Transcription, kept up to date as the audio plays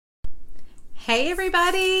Hey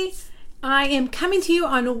everybody, I am coming to you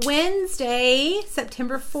on Wednesday,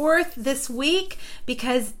 September 4th this week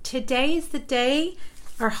because today is the day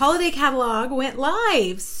our holiday catalog went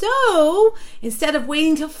live. So instead of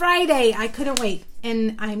waiting till Friday, I couldn't wait.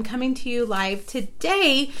 And I'm coming to you live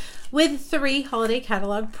today with 3 holiday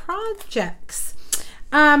catalog projects.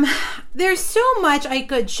 There's so much I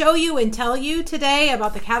could show you and tell you today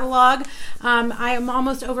about the catalog. I am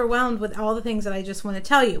almost overwhelmed with all the things that I just want to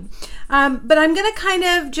tell you. But I'm going to kind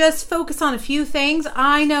of just focus on a few things.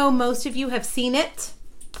 I know most of you have seen it,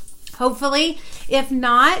 hopefully. If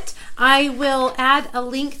not, I will add a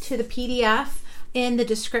link to the PDF in the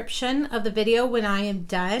description of the video when I am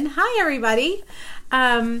done. Hi, everybody.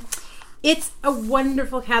 It's a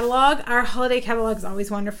wonderful catalog. Our holiday catalog is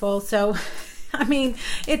always wonderful. So I mean,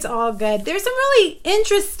 it's all good. There's some really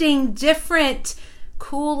interesting, different,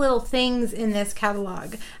 cool little things in this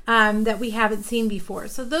catalog that we haven't seen before.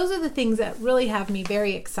 So those are the things that really have me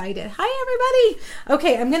very excited. Hi, everybody.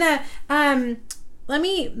 Okay, I'm gonna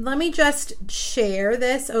let me just share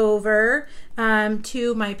this over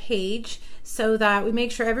to my page so that we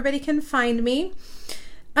make sure everybody can find me.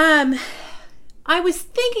 I was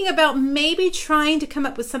thinking about maybe trying to come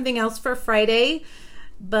up with something else for Friday,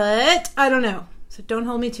 but I don't know. So don't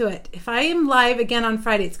hold me to it. If I am live again on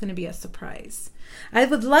Friday, it's going to be a surprise. I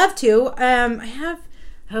would love to. I have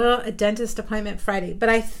a dentist appointment Friday, but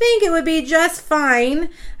I think it would be just fine.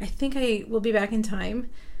 I think I will be back in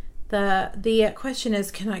time. The question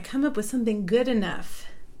is, can I come up with something good enough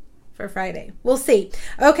for Friday? We'll see.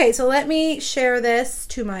 Okay, so let me share this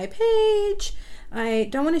to my page. I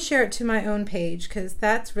don't want to share it to my own page because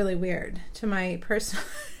that's really weird. To my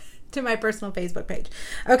personal Facebook page.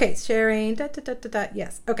 Okay, sharing,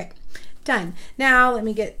 yes, okay, done. Now let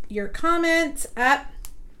me get your comments up.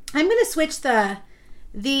 I'm going to switch the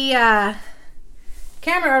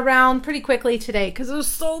camera around pretty quickly today because there's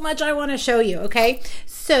so much I want to show you, okay?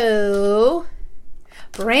 So,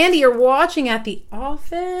 Brandy, you're watching at the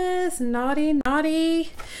office. Naughty,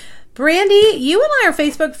 naughty. Brandy, you and I are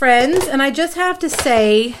Facebook friends, and I just have to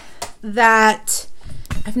say that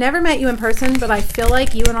I've never met you in person, but I feel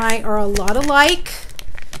like you and I are a lot alike.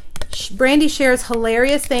 Brandy shares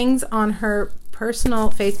hilarious things on her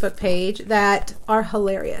personal Facebook page that are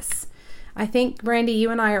hilarious. I think, Brandy,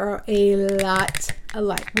 you and I are a lot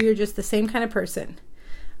alike. We are just the same kind of person.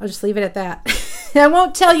 I'll just leave it at that. I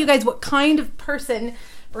won't tell you guys what kind of person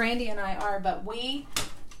Brandy and I are, but we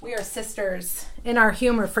are sisters in our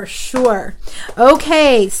humor for sure.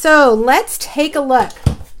 Okay, so let's take a look.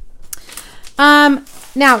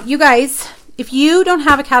 Now, you guys, if you don't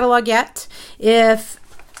have a catalog yet, if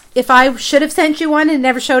I should have sent you one and it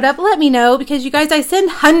never showed up, let me know, because you guys, I send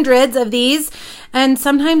hundreds of these, and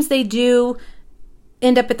sometimes they do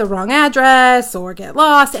end up at the wrong address or get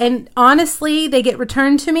lost, and honestly, they get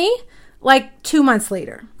returned to me like 2 months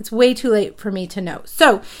later. It's way too late for me to know.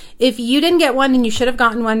 So if you didn't get one and you should have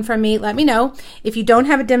gotten one from me, let me know. If you don't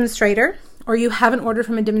have a demonstrator, or you haven't ordered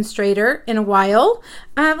from a demonstrator in a while,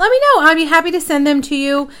 let me know. I'll be happy to send them to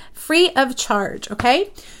you free of charge,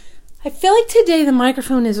 okay? I feel like today the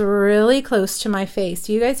microphone is really close to my face.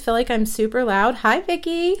 Do you guys feel like I'm super loud? Hi,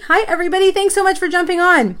 Vicki. Hi, everybody. Thanks so much for jumping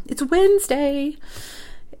on. It's Wednesday.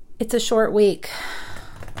 It's a short week.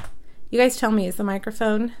 You guys tell me, is the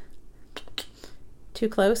microphone too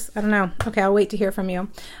close? I don't know. Okay, I'll wait to hear from you.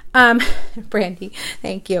 Brandy,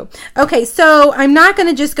 thank you. Okay, so I'm not going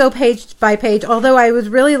to just go page by page, although I would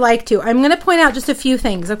really like to. I'm going to point out just a few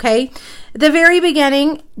things, okay? At the very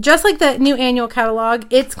beginning, just like the new annual catalog,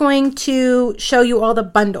 it's going to show you all the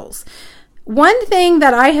bundles. One thing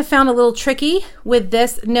that I have found a little tricky with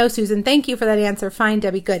this, no, Susan, thank you for that answer. Fine,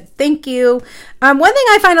 Debbie, good. Thank you. One thing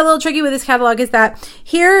I find a little tricky with this catalog is that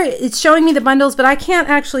here it's showing me the bundles, but I can't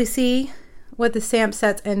actually see what the stamp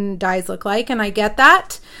sets and dies look like, and I get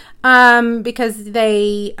that because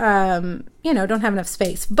they don't have enough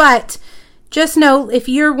space. But just know, if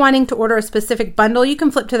you're wanting to order a specific bundle, you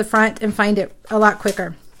can flip to the front and find it a lot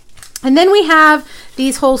quicker. And then we have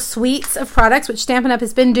these whole suites of products, which Stampin' Up!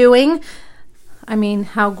 Has been doing. I mean,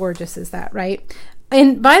 how gorgeous is that, right?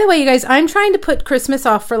 And by the way, you guys, I'm trying to put Christmas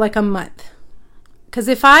off for like a month. Because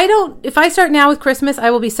if I start now with Christmas,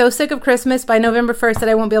 I will be so sick of Christmas by November 1st that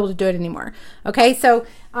I won't be able to do it anymore. Okay, so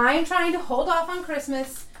I'm trying to hold off on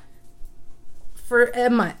Christmas for a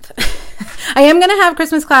month. I am going to have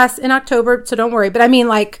Christmas class in October, so don't worry. But I mean,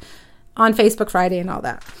 like, on Facebook Friday and all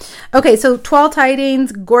that. Okay, so Twill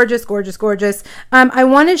Tidings, gorgeous, gorgeous, gorgeous. I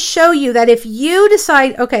want to show you that if you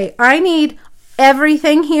decide, okay, I need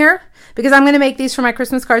everything here, because I'm going to make these for my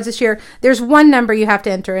Christmas cards this year, there's one number you have to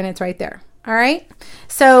enter, and it's right there. All right,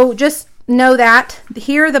 so just know that.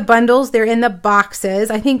 Here are the bundles. They're in the boxes.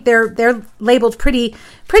 I think they're labeled pretty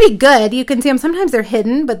good. You can see them. Sometimes they're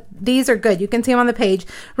hidden, but these are good. You can see them on the page.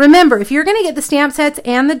 Remember, if you're going to get the stamp sets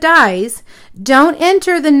and the dies, don't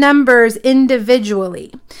enter the numbers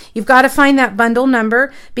individually. You've got to find that bundle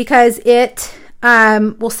number because it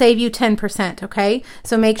will save you 10%, okay?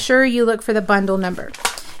 So make sure you look for the bundle number.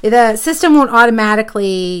 The system won't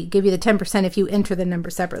automatically give you the 10% if you enter the number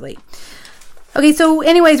separately. Okay, so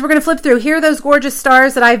anyways, we're going to flip through. Here are those gorgeous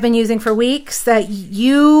stars that I've been using for weeks that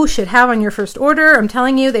you should have on your first order. I'm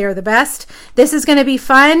telling you, they are the best. This is going to be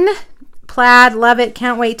fun. Plaid, love it.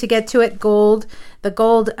 Can't wait to get to it. Gold, the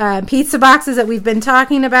gold pizza boxes that we've been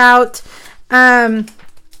talking about.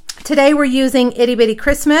 Today we're using Itty Bitty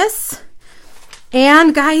Christmas.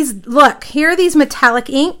 And guys, look, here are these metallic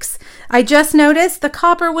inks. I just noticed the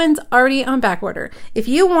copper one's already on back order. If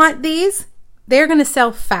you want these, they're going to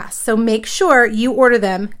sell fast. So make sure you order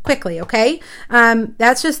them quickly, okay?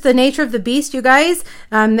 That's just the nature of the beast, you guys.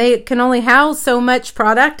 They can only house so much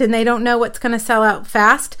product and they don't know what's going to sell out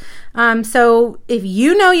fast. So if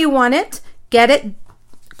you know you want it, get it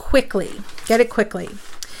quickly. Get it quickly.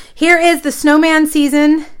 Here is the Snowman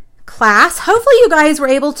Season class. Hopefully you guys were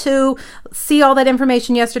able to see all that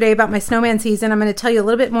information yesterday about my Snowman Season. I'm going to tell you a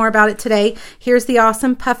little bit more about it today. Here's the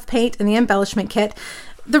awesome puff paint and the embellishment kit.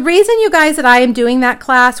 The reason, you guys, that I am doing that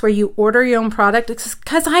class where you order your own product is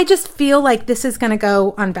because I just feel like this is going to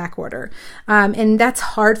go on back order. And that's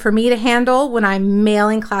hard for me to handle when I'm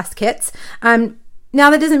mailing class kits. Now,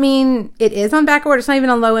 that doesn't mean it is on back order. It's not even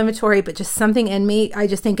on low inventory, but just something in me. I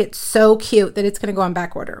just think it's so cute that it's going to go on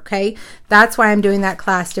back order, okay? That's why I'm doing that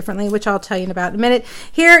class differently, which I'll tell you about in a minute.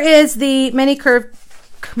 Here is the mini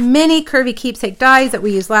curvy keepsake dies that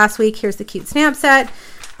we used last week. Here's the cute stamp set.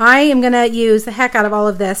 I am going to use the heck out of all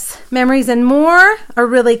of this. Memories and More are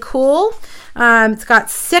really cool. It's got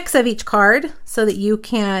 6 of each card so that you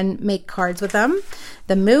can make cards with them.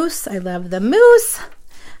 The moose, I love the moose.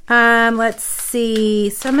 Let's see,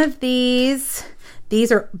 some of these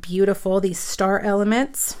are beautiful, these star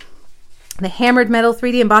elements. The Hammered Metal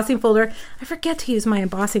 3D embossing folder. I forget to use my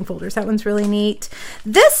embossing folders. That one's really neat.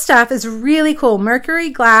 This stuff is really cool. Mercury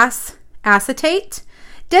glass acetate.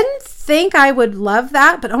 Didn't think I would love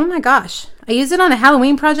that, but oh my gosh. I used it on a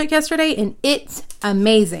Halloween project yesterday and it's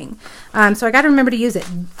amazing. So I got to remember to use it.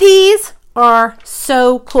 These are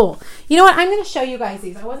so cool. You know what? I'm going to show you guys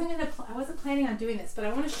these. I wasn't planning on doing this, but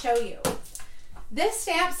I want to show you. This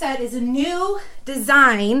stamp set is a new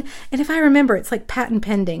design, and if I remember, it's like patent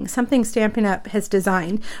pending. Something Stampin' Up! Has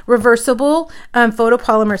designed. Reversible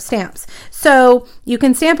photopolymer stamps. So you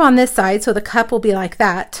can stamp on this side, so the cup will be like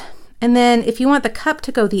that. And then if you want the cup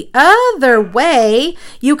to go the other way,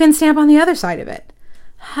 you can stamp on the other side of it.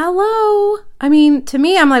 Hello? I mean, to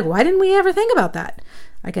me, I'm like, why didn't we ever think about that?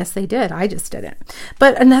 I guess they did. I just didn't.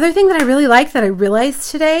 But another thing that I really like that I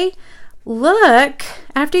realized today, look,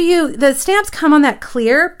 the stamps come on that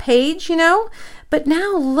clear page, you know, but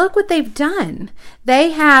now look what they've done.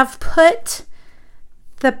 They have put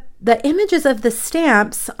the images of the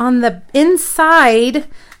stamps on the inside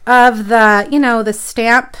of the, you know, the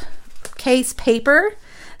stamp case paper.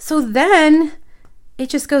 So then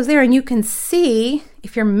it just goes there and you can see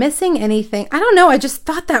if you're missing anything. I don't know. I just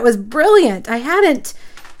thought that was brilliant. I hadn't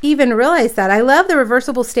even realized that. I love the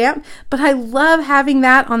reversible stamp, but I love having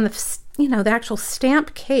that on the, you know, the actual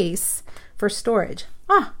stamp case for storage.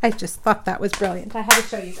 Oh, I just thought that was brilliant. I had to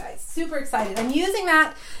show you guys. Super excited. I'm using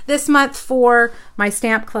that this month for my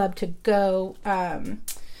stamp club to go.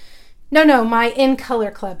 My In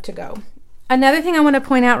Color club to go. Another thing I want to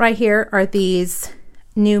point out right here are these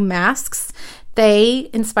new masks. They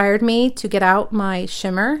inspired me to get out my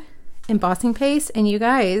shimmer embossing paste. And you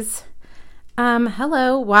guys,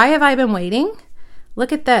 hello, why have I been waiting?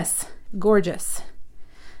 Look at this, gorgeous.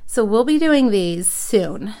 So we'll be doing these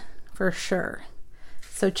soon for sure.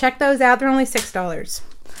 So check those out. They're only $6.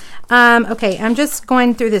 Okay, I'm just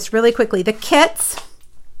going through this really quickly. The kits,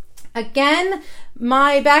 again,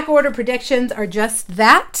 my back order predictions are just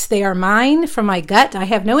that. They are mine from my gut. I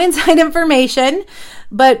have no inside information,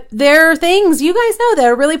 but there are things you guys know that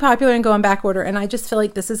are really popular and go on back order, and I just feel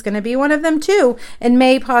like this is going to be one of them too, and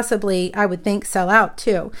may possibly, I would think, sell out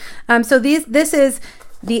too. So this is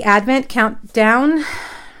the Advent Countdown.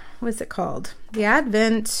 What is it called? The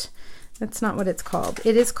Advent, that's not what it's called.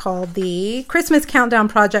 It is called the Christmas Countdown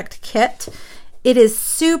Project Kit. It is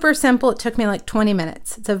super simple. It took me like 20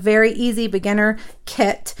 minutes. It's a very easy beginner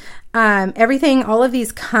kit. Everything, all of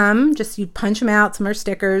these come, just you punch them out. Some are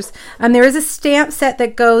stickers. There is a stamp set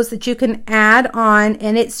that you can add on,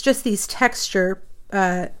 and it's just these texture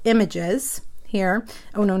images here.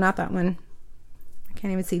 Oh no, not that one. I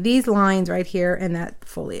Can't even see these lines right here and that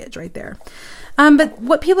foliage right there. But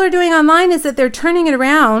what people are doing online is that they're turning it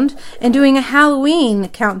around and doing a Halloween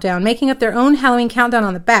countdown, making up their own Halloween countdown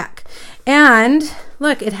on the back. And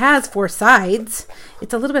look, it has 4 sides.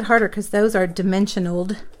 It's a little bit harder because those are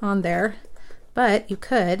dimensionaled on there, but you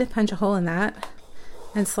could punch a hole in that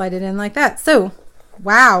and slide it in like that. So,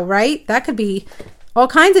 wow, right? That could be all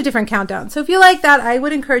kinds of different countdowns. So if you like that, I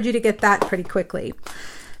would encourage you to get that pretty quickly.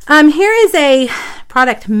 Here is a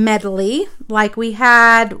product medley like we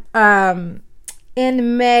had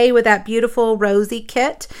in May with that beautiful Rosie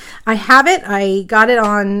kit. I have it. I got it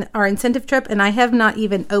on our incentive trip and I have not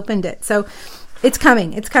even opened it. So it's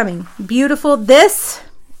coming. It's coming. Beautiful. This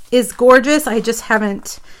is gorgeous. I just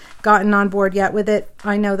haven't gotten on board yet with it.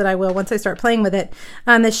 I know that I will once I start playing with it.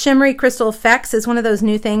 The Shimmery Crystal Effects is one of those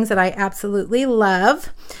new things that I absolutely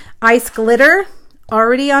love. Ice Glitter,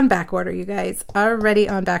 already on back order, you guys. Already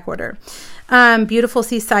on back order. Beautiful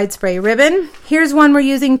Seaside Spray Ribbon. Here's one we're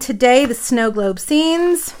using today, the Snow Globe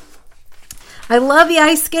Scenes. I love the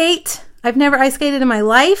ice skate. I've never ice skated in my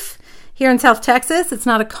life. Here in South Texas, it's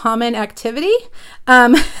not a common activity,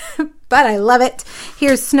 but I love it.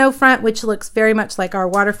 Here's Snowfront, which looks very much like our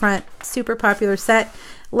waterfront. Super popular set.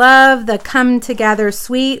 Love the Come Together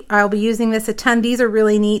Suite. I'll be using this a ton. These are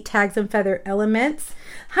really neat tags and feather elements.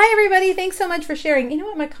 Hi, everybody. Thanks so much for sharing. You know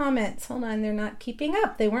what? My comments, hold on, they're not keeping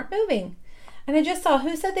up. They weren't moving. And I just saw,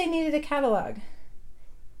 who said they needed a catalog?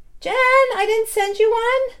 Jen, I didn't send you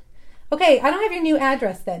one? Okay, I don't have your new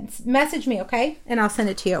address then. Message me, okay? And I'll send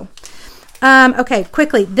it to you. Okay,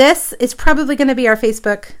 quickly. This is probably going to be our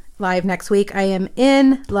Facebook Live next week. I am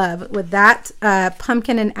in love with that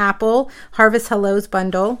pumpkin and apple Harvest Hellos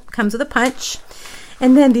bundle. Comes with a punch.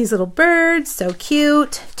 And then these little birds, so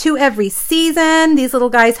cute. 2 every season. These little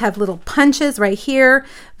guys have little punches right here.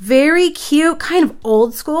 Very cute, kind of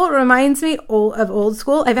old school. It reminds me of old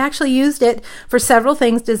school. I've actually used it for several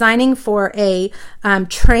things, designing for a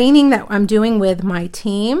training that I'm doing with my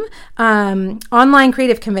team. Online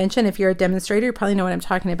Creative Convention, if you're a demonstrator, you probably know what I'm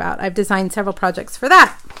talking about. I've designed several projects for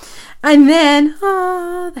that. And then,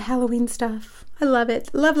 the Halloween stuff. I love it.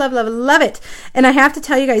 Love, love, love, love it. And I have to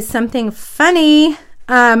tell you guys something funny.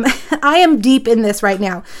 I am deep in this right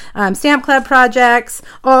now. Stamp Club projects,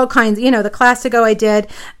 all kinds, you know, the class to go I did.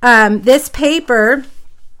 This paper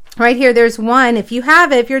right here, there's one, if you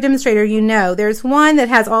have it, if you're a demonstrator, you know, there's one that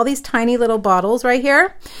has all these tiny little bottles right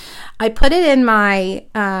here. I put it in my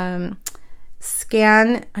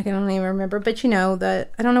scan, I don't even remember, but you know,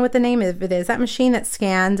 I don't know what the name of it is, that machine that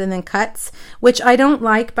scans and then cuts, which I don't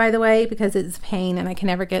like, by the way, because it's a pain and I can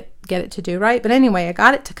never get it to do right. But anyway, I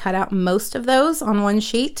got it to cut out most of those on one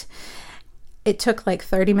sheet. It took like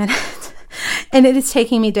 30 minutes and it is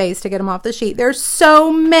taking me days to get them off the sheet. There's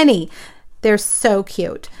so many. They're so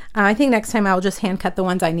cute. I think next time I'll just hand cut the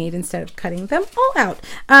ones I need instead of cutting them all out.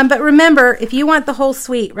 But remember, if you want the whole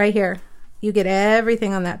suite right here, you get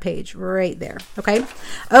everything on that page right there. Okay.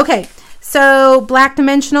 Okay. So black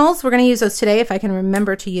dimensionals, we're going to use those today if I can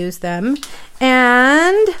remember to use them.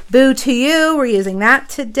 And Boo to You, we're using that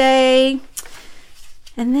today.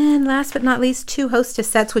 And then last but not least, 2 hostess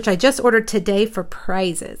sets, which I just ordered today for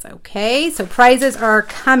prizes. Okay. So prizes are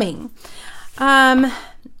coming.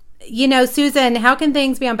 You know, Susan, how can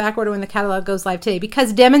things be on back order when the catalog goes live today?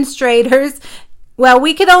 Because demonstrators, well,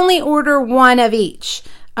 we could only order 1 of each.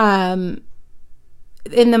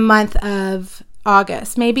 In the month of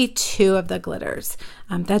August, maybe 2 of the glitters.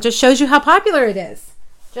 That just shows you how popular it is.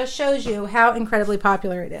 Just shows you how incredibly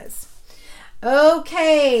popular it is.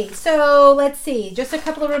 Okay, so let's see. Just a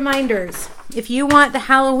couple of reminders. If you want the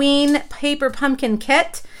Halloween paper pumpkin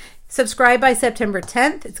kit, subscribe by September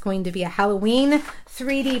 10th. It's going to be a Halloween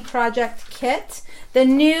 3D project kit. The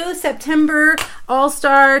new September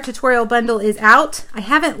All-Star tutorial bundle is out. I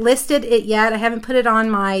haven't listed it yet. I haven't put it on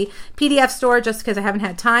my PDF store just because I haven't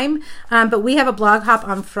had time. But we have a blog hop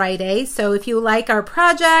on Friday. So if you like our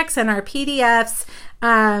projects and our PDFs,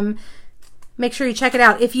 make sure you check it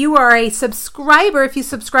out. If you are a subscriber, if you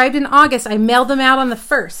subscribed in August, I mailed them out on the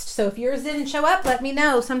 1st. So if yours didn't show up, let me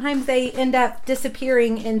know. Sometimes they end up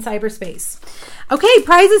disappearing in cyberspace. Okay,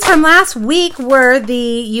 prizes from last week were the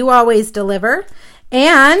You Always Deliver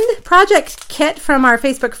and project kit from our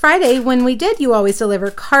Facebook Friday when we did You Always Deliver,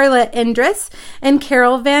 Carla Endress and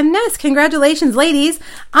Carol Van Ness. Congratulations, ladies.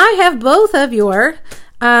 I have both of your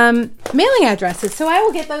mailing addresses, so I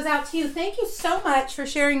will get those out to you. Thank you so much for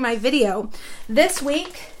sharing my video. This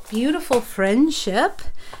week, Beautiful Friendship,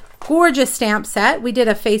 gorgeous stamp set. We did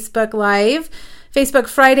a Facebook Live Facebook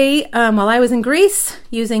Friday while I was in Greece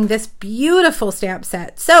using this beautiful stamp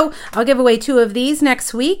set. So I'll give away 2 of these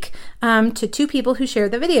next week to 2 people who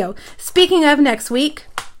shared the video. Speaking of next week,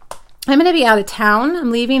 I'm going to be out of town.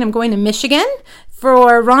 I'm leaving. I'm going to Michigan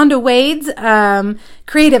for Rhonda Wade's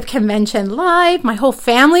Creative Convention Live. My whole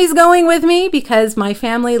family's going with me because my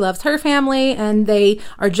family loves her family and they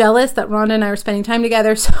are jealous that Rhonda and I are spending time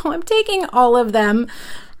together. So I'm taking all of them.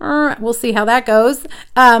 We'll see how that goes.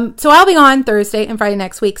 So I'll be on Thursday and Friday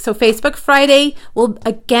next week. So Facebook Friday will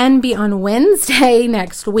again be on Wednesday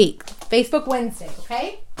next week. Facebook Wednesday,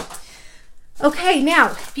 okay? Okay,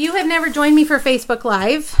 now, if you have never joined me for Facebook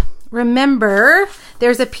Live, remember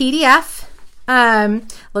there's a PDF.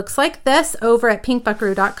 Looks like this over at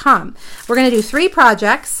pinkbuckaroo.com. We're going to do 3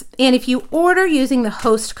 projects, and if you order using the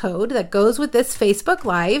host code that goes with this Facebook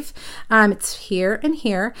Live, it's here and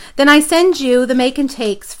here, then I send you the make and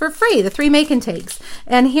takes for free, the 3 make and takes.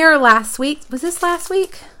 And here last week, was this last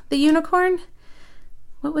week, the unicorn?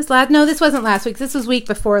 What was last? No, this wasn't last week. This was week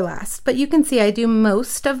before last. But you can see I do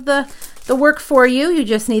most of the work for you. You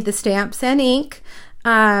just need the stamps and ink.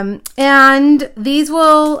 And these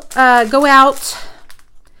will go out,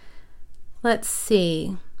 let's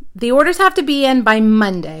see, the orders have to be in by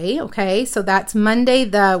Monday, okay? So that's Monday,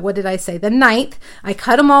 what did I say, the 9th. I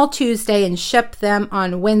cut them all Tuesday and ship them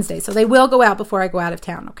on Wednesday. So they will go out before I go out of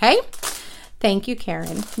town, okay? Thank you,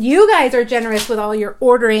 Karen. You guys are generous with all your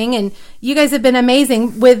ordering, and you guys have been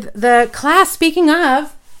amazing with the class. Speaking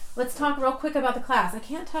of, let's talk real quick about the class. I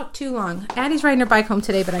can't talk too long. Addie's riding her bike home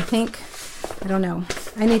today, but I don't know.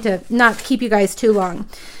 I need to not keep you guys too long.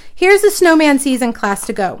 Here's the Snowman Season class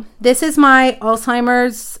to go. This is my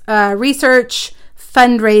Alzheimer's research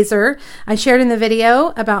fundraiser. I shared in the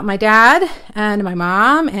video about my dad and my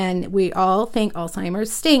mom, and we all think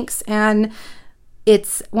Alzheimer's stinks. And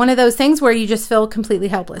it's one of those things where you just feel completely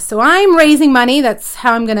helpless. So I'm raising money. That's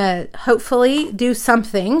how I'm going to hopefully do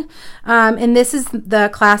something. And this is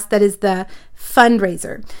the class that is the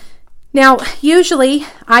fundraiser. Now, usually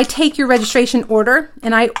I take your registration order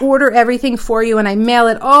and I order everything for you and I mail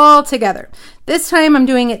it all together. This time I'm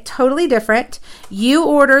doing it totally different. You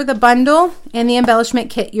order the bundle and the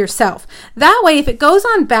embellishment kit yourself. That way, if it goes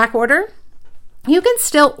on back order, you can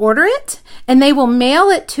still order it and they will mail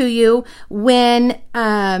it to you when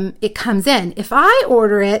it comes in. If I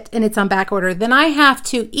order it and it's on back order, then I have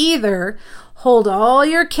to either hold all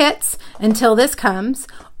your kits until this comes,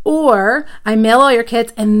 or I mail all your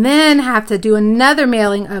kits and then have to do another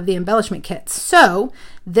mailing of the embellishment kits. So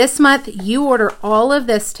this month you order all of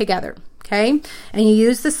this together, okay? And you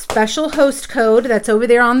use the special host code that's over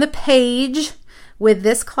there on the page with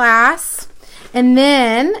this class. And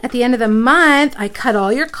then at the end of the month, I cut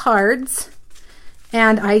all your cards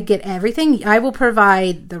and I get everything. I will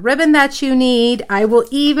provide the ribbon that you need. I'm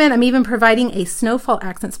even providing a Snowfall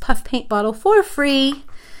Accents puff paint bottle for free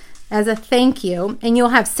as a thank you. And you'll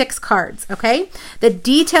have 6 cards, okay? The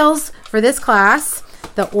details for this class,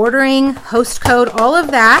 the ordering, host code, all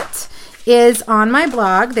of that is on my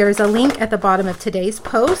blog. There's a link at the bottom of today's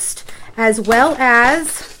post, as well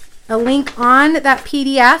as a link on that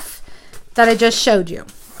PDF that I just showed you,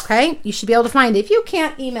 okay? You should be able to find it. If you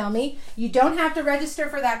can't, email me. You don't have to register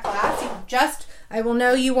for that class. I will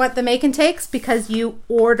know you want the make and takes because you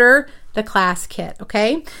order the class kit,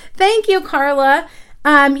 okay? Thank you, Carla.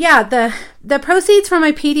 Yeah, the proceeds from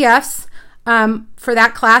my PDFs for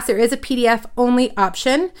that class, there is a PDF only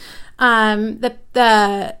option. I'm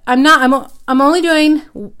only doing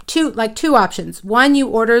two options. One, you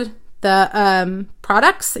order the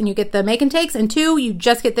products and you get the make and takes, and 2, you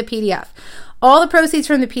just get the PDF. All the proceeds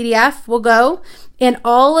from the PDF will go, and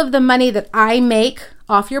all of the money that I make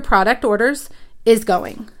off your product orders is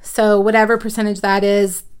going. So whatever percentage that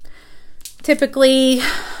is, typically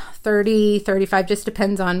 30, 35, just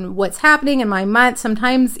depends on what's happening in my month,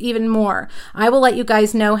 sometimes even more. I will let you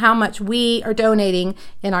guys know how much we are donating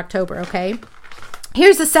in October, okay?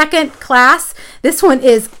 Here's the second class. This one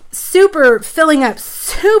is filling up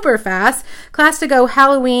super fast. Class to go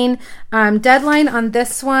Halloween. Deadline on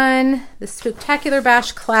this one, the Spooktacular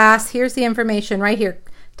Bash class. Here's the information right here.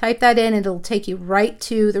 Type that in and it'll take you right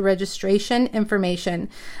to the registration information.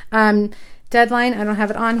 Deadline, I don't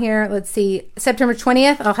have it on here. Let's see, September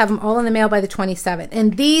 20th. I'll have them all in the mail by the 27th.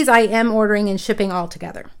 And these I am ordering and shipping all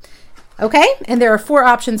together. Okay? And there are 4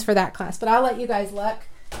 options for that class, but I'll let you guys look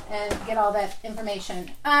and get all that information.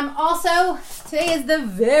 Also, today is the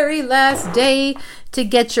very last day to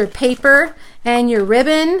get your paper and your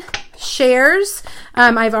ribbon shares.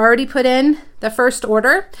 I've already put in the first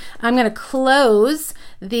order. I'm going to close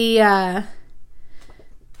the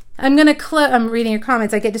I'm going to close. I'm reading your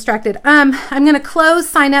comments. I get distracted. I'm going to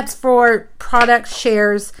close signups for product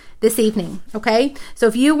shares this evening. Okay. So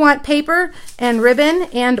if you want paper and ribbon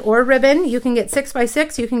or ribbon, you can get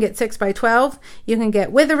 6x6. You can get 6x12. You can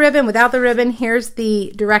get with the ribbon, without the ribbon. Here's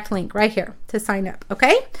the direct link right here to sign up.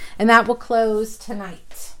 Okay. And that will close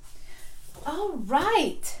tonight. All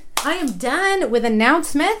right. I am done with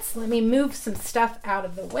announcements. Let me move some stuff out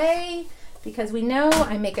of the way because we know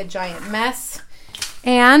I make a giant mess.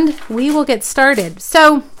 And we will get started.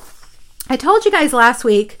 So I told you guys last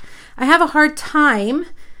week, I have a hard time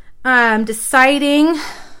deciding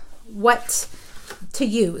what to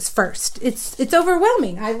use first. It's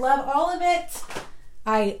overwhelming. I love all of it.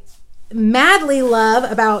 I madly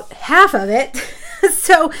love about half of it.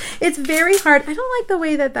 So it's very hard. I don't like the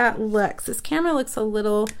way that looks. This camera looks a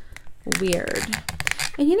little weird.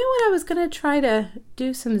 And you know what? I was going to try to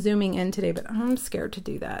do some zooming in today, but I'm scared to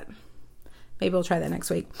do that. Maybe we'll try that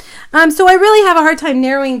next week. So I really have a hard time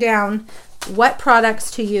narrowing down what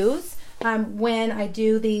products to use when I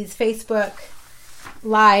do these Facebook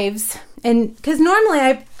lives. And because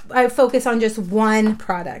normally I focus on just one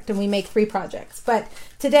product and we make 3 projects. But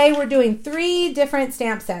today we're doing 3 different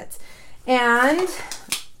stamp sets. And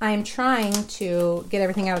I'm trying to get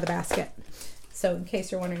everything out of the basket. So in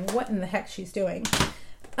case you're wondering what in the heck she's doing.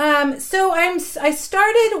 So I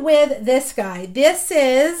started with this guy. This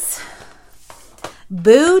is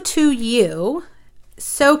Boo to You.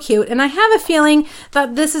 So cute. And I have a feeling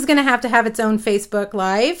that this is going to have its own Facebook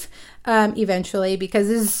Live eventually because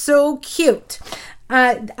it is so cute.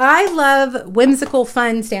 I love whimsical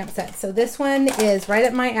fun stamp sets. So this one is right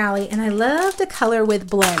up my alley and I love the color with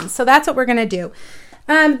blends. So that's what we're going to do.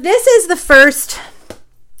 This is the first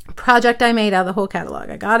project I made out of the whole catalog.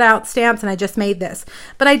 I got out stamps and I just made this.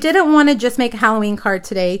 But I didn't want to just make a Halloween card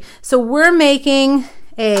today. So we're making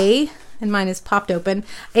and mine is popped open,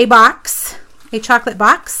 a chocolate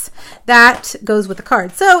box that goes with the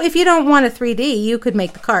card. So if you don't want a 3D, you could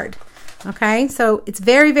make the card. Okay, so it's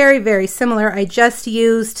very, very, very similar. I just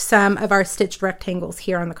used some of our stitched rectangles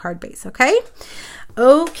here on the card base. Okay.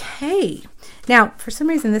 Okay. Now, for some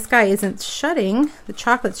reason, this guy isn't shutting. The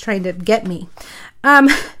chocolate's trying to get me.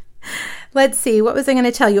 Let's see. What was I going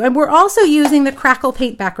to tell you? And we're also using the Crackle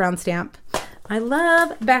Paint background stamp. I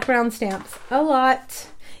love background stamps a lot.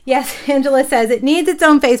 Yes, Angela says it needs its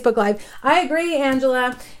own Facebook Live. I agree,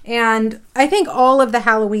 Angela. And I think all of the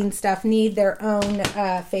Halloween stuff need their own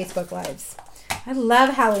Facebook Lives. I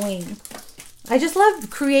love Halloween. I just love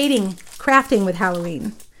crafting with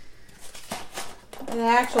Halloween. The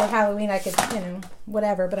actual Halloween, I could,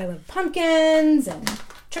 whatever. But I love pumpkins and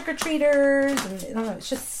trick-or-treaters. And I don't know, it's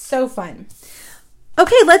just so fun.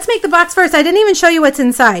 Okay, let's make the box first. I didn't even show you what's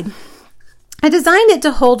inside. I designed it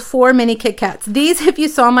to hold 4 mini Kit Kats. These, if you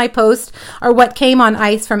saw my post, are what came on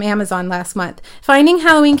ice from Amazon last month. Finding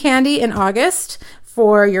Halloween candy in August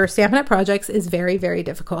for your Stampin' Up! Projects is very, very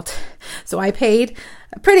difficult. So I paid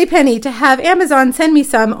a pretty penny to have Amazon send me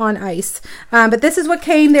some on ice. But this is what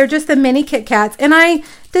came. They're just the mini Kit Kats. And I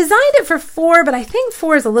designed it for 4, but I think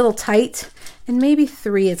 4 is a little tight. And maybe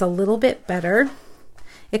 3 is a little bit better.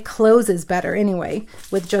 It closes better anyway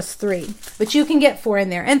with just 3, but you can get 4 in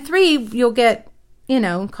there. And 3 you'll get,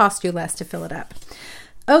 cost you less to fill it up.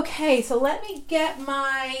 Okay, so let me get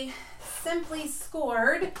my Simply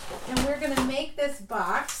Scored and we're going to make this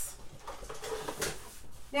box.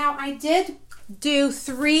 Now I did do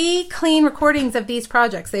 3 clean recordings of these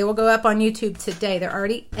projects. They will go up on YouTube today. They're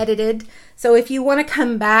already edited. So if you want to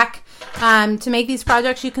come back to make these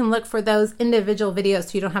projects, you can look for those individual videos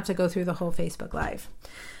so you don't have to go through the whole Facebook Live.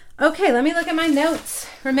 Okay, let me look at my notes.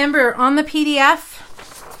 Remember, on the PDF,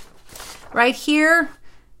 right here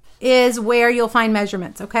is where you'll find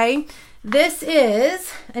measurements, okay? This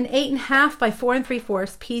is an 8.5 by 4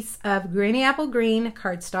 3/4 piece of Granny Apple Green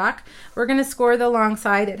cardstock. We're going to score the long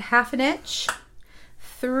side at 1/2 inch,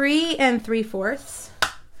 3 3/4,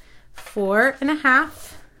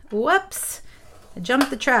 4.5. Whoops, I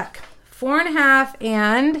jumped the track. 4.5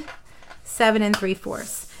 and 7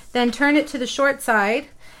 3/4. Then turn it to the short side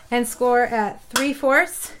and score at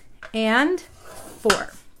 3/4 and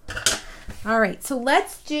 4. All right, so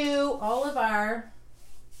let's do all of our,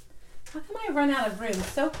 how come I run out of room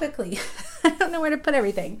so quickly? I don't know where to put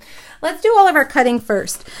everything. Let's do all of our cutting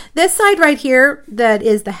first. This side right here, that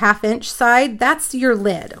is the 1/2 inch side, that's your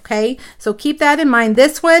lid, okay? So keep that in mind.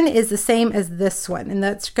 This one is the same as this one, and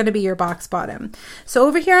that's gonna be your box bottom. So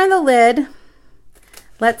over here on the lid,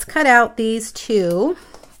 let's cut out these 2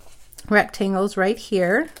 rectangles right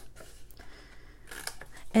here.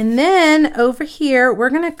 And then over here, we're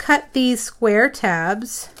going to cut these square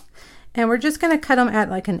tabs and we're just going to cut them at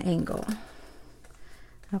like an angle.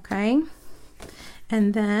 Okay.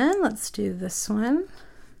 And then let's do this one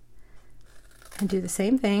and do the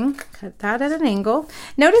same thing. Cut that at an angle.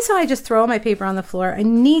 Notice how I just throw my paper on the floor. I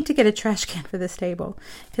need to get a trash can for this table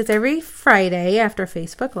because every Friday after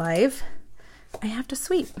Facebook Live, I have to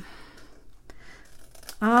sweep.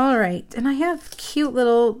 All right, and I have cute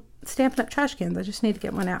little Stampin' Up! Trash cans. I just need to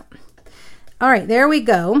get one out. All right, there we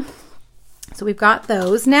go. So we've got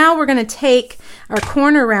those. Now we're going to take our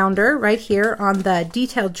corner rounder right here on the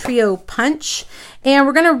Detailed Trio punch, and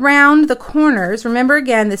we're going to round the corners. Remember,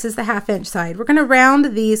 again, this is the 1/2 inch side. We're going to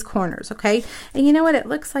round these corners, okay? And you know what? It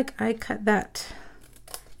looks like I cut that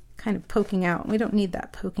kind of poking out. We don't need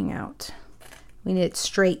that poking out. We need it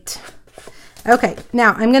straight. Okay,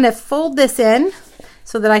 now I'm going to fold this in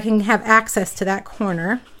so that I can have access to that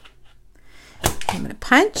corner. I'm going to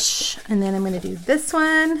punch, and then I'm going to do this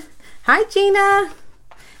one. Hi, Gina.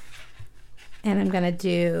 And I'm going to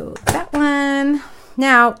do that one.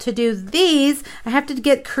 Now, to do these, I have to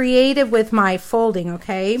get creative with my folding,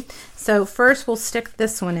 okay? So first we'll stick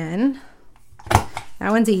this one in. That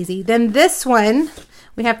one's easy. Then this one,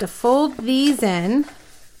 we have to fold these in.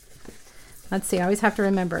 Let's see, I always have to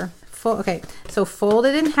remember. Okay, so fold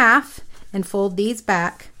it in half and fold these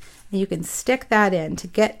back, and you can stick that in to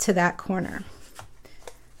get to that corner.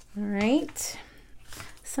 All right.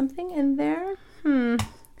 Something in there?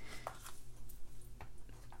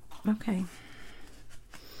 Okay.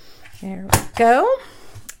 There we go.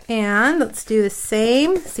 And let's do the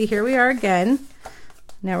same. See, here we are again.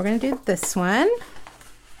 Now we're going to do this one.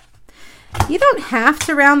 You don't have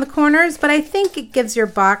to round the corners, but I think it gives your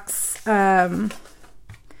box more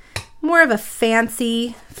of a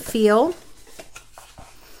fancy feel.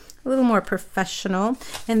 A little more professional.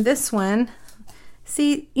 And this one,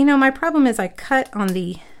 see, you know, my problem is I cut on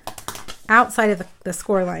the outside of the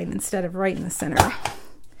score line instead of right in the center.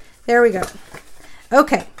 There we go.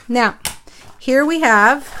 Okay, now here we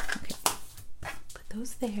have, okay, put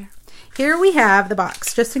those there. Here we have the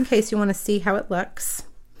box, just in case you want to see how it looks.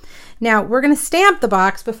 Now we're going to stamp the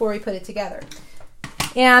box before we put it together.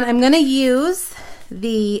 And I'm going to use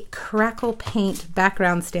the Crackle Paint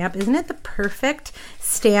background stamp. Isn't it the perfect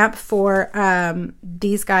stamp for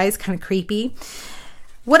these guys? Kind of creepy.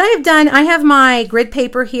 What I've done, I have my grid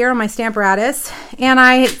paper here on my Stamparatus, and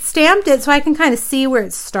I stamped it so I can kind of see where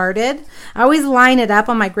it started. I always line it up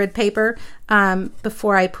on my grid paper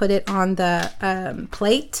before I put it on the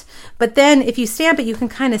plate. But then if you stamp it, you can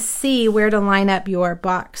kind of see where to line up your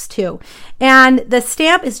box too. And the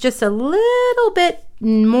stamp is just a little bit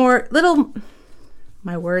more,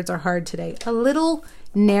 my words are hard today, a little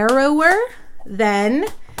narrower than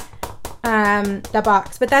the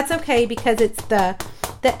box, but that's okay because it's the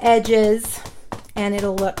edges and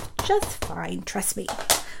it'll look just fine, trust me.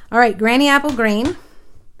 All right, Granny Apple Green,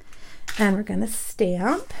 and we're gonna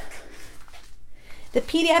stamp. The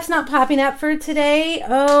PDF's not popping up for today.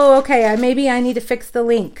 Oh, okay, maybe I need to fix the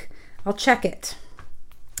link. I'll check it.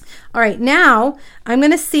 All right, now I'm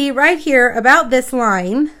gonna see right here about this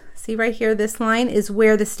line. See right here, this line is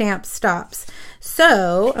where the stamp stops.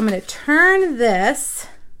 So I'm gonna turn this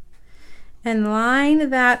and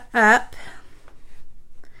line that up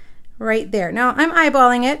right there. Now I'm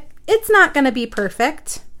eyeballing it. It's not going to be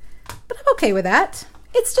perfect, but I'm okay with that.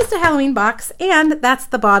 It's just a Halloween box, and that's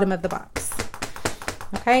the bottom of the box.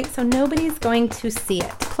 Okay, so nobody's going to see it.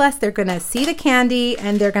 Plus they're going to see the candy,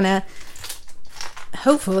 and they're going to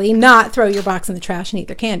hopefully not throw your box in the trash and eat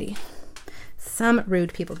their candy. Some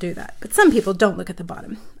rude people do that, but some people don't look at the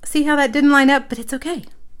bottom. See how that didn't line up, but it's okay.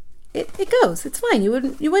 It goes. It's fine. You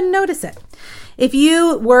wouldn't notice it. If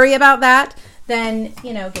you worry about that, then,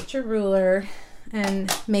 you know, get your ruler and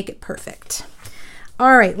make it perfect.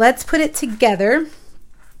 All right, let's put it together.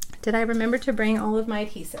 Did I remember to bring all of my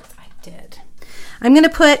adhesive? I did. I'm going to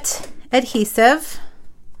put adhesive.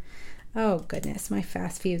 Oh, goodness, my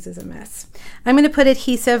fast fuse is a mess. I'm going to put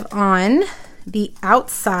adhesive on the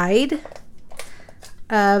outside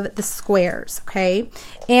of the squares, okay?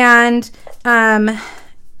 And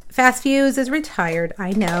Fast Fuse is retired,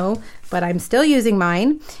 I know, but I'm still using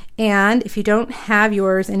mine. And if you don't have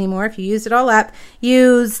yours anymore, if you used it all up,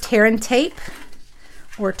 use tear and tape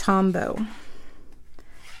or Tombow.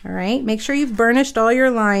 All right, make sure you've burnished all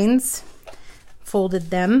your lines, folded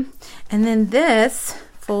them, and then this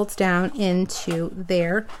folds down into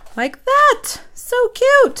there like that. So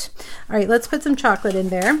cute. All right, let's put some chocolate in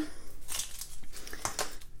there.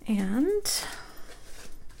 And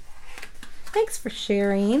thanks for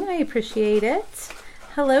sharing. I appreciate it.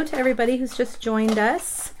 Hello to everybody who's just joined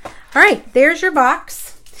us. All right, there's your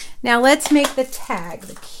box. Now let's make the tag,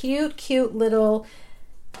 the cute, cute little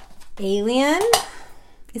alien.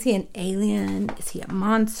 Is he an alien? Is he a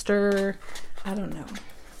monster? I don't know.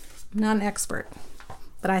 I'm not an expert,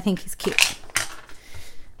 but I think he's cute.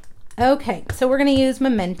 Okay, so we're going to use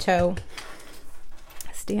Memento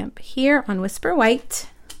stamp here on Whisper White.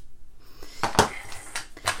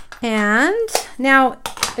 And now,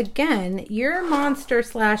 again, your monster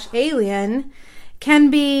 / alien can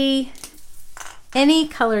be any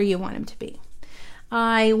color you want him to be.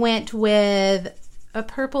 I went with a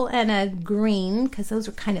purple and a green because those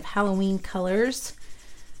are kind of Halloween colors.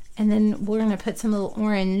 And then we're going to put some little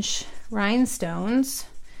orange rhinestones.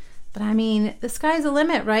 But I mean, the sky's the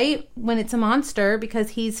limit, right? When it's a monster,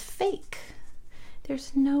 because he's fake.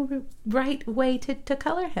 There's no right way to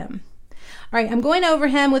color him. All right, I'm going over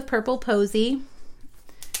him with Purple Posy.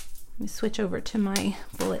 Let me switch over to my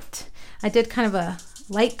bullet. I did kind of a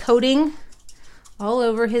light coating all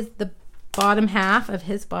over the bottom half of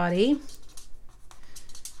his body.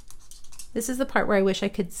 This is the part where I wish I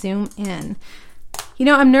could zoom in. You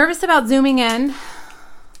know, I'm nervous about zooming in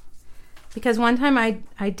because one time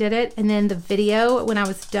I did it, and then the video, when I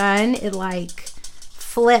was done, it like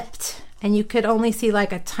flipped and you could only see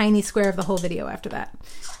like a tiny square of the whole video after that.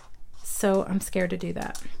 So I'm scared to do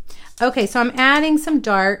that. Okay, so I'm adding some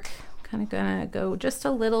dark. Kind of gonna go just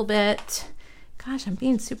a little bit. Gosh, I'm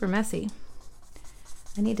being super messy.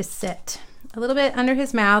 I need to sit a little bit under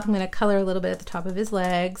his mouth. I'm gonna color a little bit at the top of his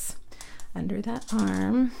legs, under that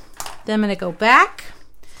arm. Then I'm gonna go back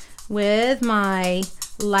with my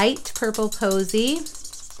light Purple Posy.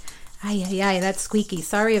 Ay, ay, ay, that's squeaky.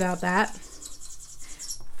 Sorry about that.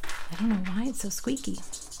 I don't know why it's so squeaky.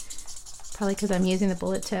 Probably because I'm using the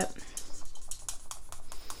bullet tip.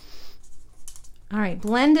 All right,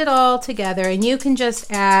 blend it all together, and you can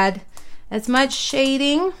just add as much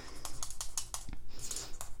shading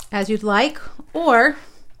as you'd like, or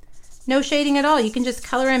no shading at all. You can just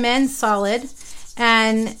color them in solid.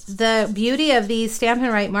 And the beauty of these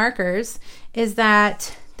Stampin' Write markers is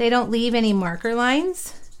that they don't leave any marker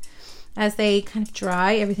lines. As they kind of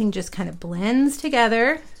dry, everything just kind of blends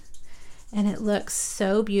together, and it looks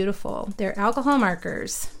so beautiful. They're alcohol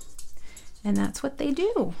markers, and that's what they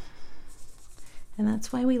do. And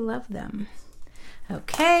that's why we love them.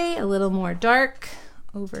 Okay, a little more dark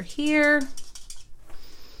over here.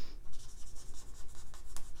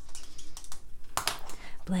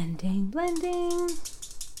 Blending, blending.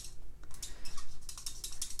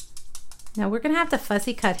 Now we're gonna have to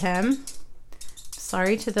fussy cut him.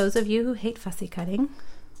 Sorry to those of you who hate fussy cutting.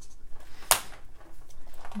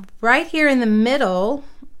 Right here in the middle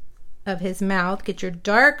of his mouth, get your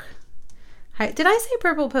dark, did I say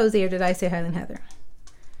Purple Posy or did I say Highland Heather?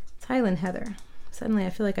 It's Highland Heather. Suddenly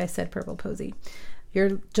I feel like I said Purple Posy. Your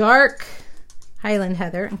dark Highland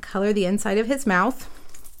Heather, and color the inside of his mouth.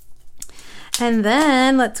 And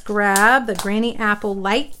then let's grab the Granny Apple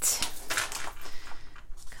Light.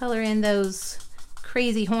 Color in those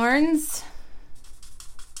crazy horns.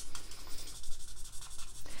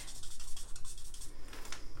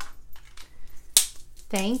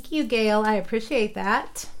 Thank you, Gail. I appreciate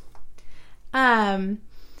that.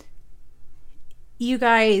 You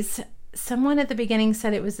guys, someone at the beginning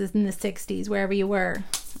said it was in the 60s, wherever you were,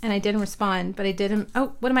 and I didn't respond, but I didn't.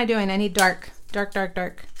 Oh, what am I doing? I need dark, dark, dark,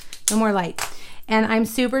 dark. No more light. And I'm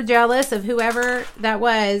super jealous of whoever that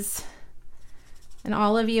was and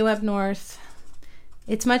all of you up north.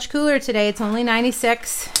 It's much cooler today. It's only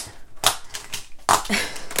 96.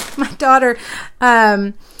 My daughter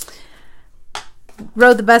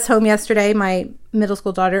rode the bus home yesterday, my middle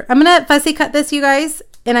school daughter. I'm going to fussy cut this, you guys.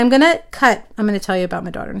 And I'm going to tell you about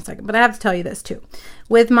my daughter in a second, but I have to tell you this too.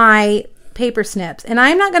 With my paper snips. And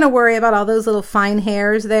I'm not going to worry about all those little fine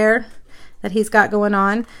hairs there that he's got going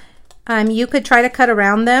on. You could try to cut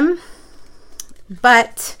around them,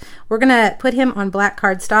 but we're going to put him on black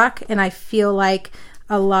cardstock, and I feel like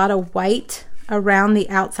a lot of white around the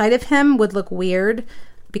outside of him would look weird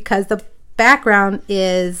because the background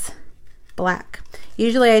is black.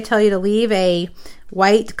 Usually I tell you to leave a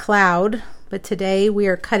white cloud, but today we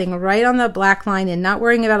are cutting right on the black line and not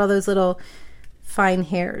worrying about all those little fine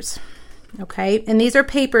hairs. Okay, and these are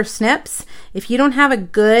paper snips. If you don't have a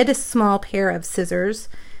good small pair of scissors,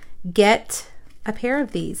 get a pair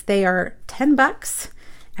of these. They are 10 bucks.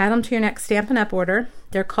 Add them to your next Stampin' Up! Order.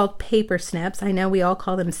 They're called paper snips. I know we all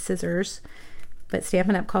call them scissors, but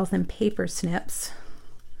Stampin' Up! Calls them paper snips,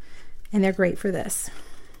 and they're great for this.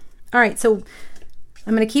 All right, so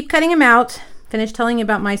I'm going to keep cutting them out. Finish telling you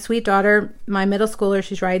about my sweet daughter, my middle schooler.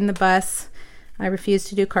 She's riding the bus. I refused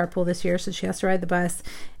to do carpool this year, so she has to ride the bus.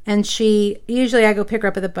 And usually I go pick her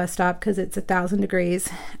up at the bus stop because it's 1,000 degrees.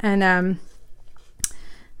 And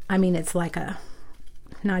I mean, it's like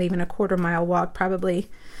not even a quarter-mile walk probably.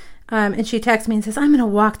 And she texts me and says, I'm going to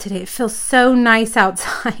walk today. It feels so nice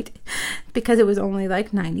outside because it was only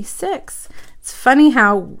like 96. It's funny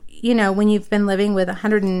how, you know, when you've been living with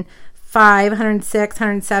 105, 106,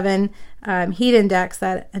 107 heat index,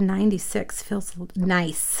 that a 96 feels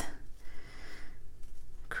nice.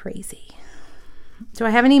 Crazy. Do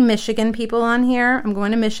I have any Michigan people on here? I'm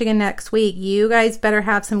going to Michigan next week. You guys better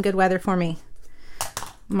have some good weather for me.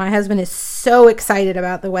 My husband is so excited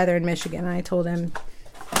about the weather in Michigan. I told him,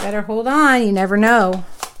 better hold on. You never know.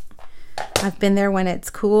 I've been there when it's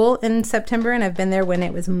cool in September, and I've been there when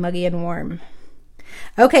it was muggy and warm.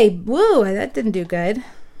 Okay, woo, that didn't do good.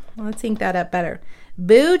 Well, let's ink that up better.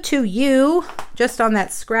 Boo to you, just on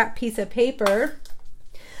that scrap piece of paper.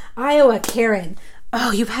 Iowa Karen.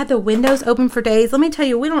 Oh, you've had the windows open for days. Let me tell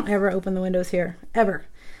you, we don't ever open the windows here, ever.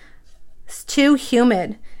 It's too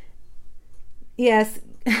humid. Yes.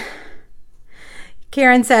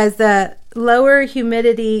 Karen says the lower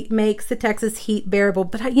humidity makes the Texas heat bearable.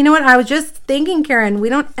 But you know what? I was just thinking, Karen, we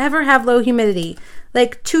don't ever have low humidity,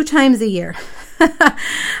 like 2 times a year.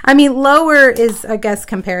 I mean, lower is, I guess,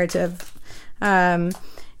 comparative. Lower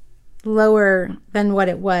than what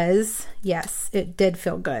it was. Yes, it did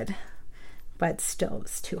feel good, but still it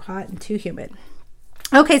was too hot and too humid.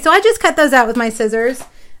 Okay, so I just cut those out with my scissors.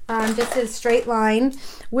 Just a straight line.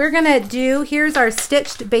 We're gonna do, here's our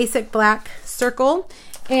stitched basic black circle,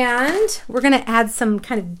 and we're gonna add some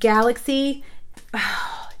kind of galaxy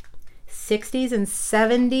 60s and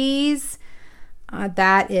 70s.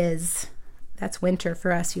 That's winter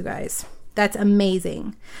for us, you guys. That's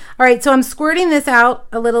amazing. All right, so I'm squirting this out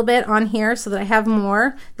a little bit on here so that I have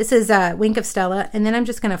more. This is Wink of Stella, and then I'm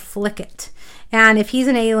just gonna flick it. And if he's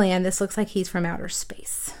an alien, this looks like he's from outer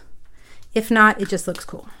space. If not, it just looks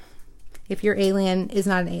cool. If your alien is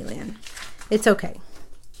not an alien, it's okay.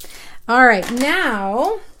 All right,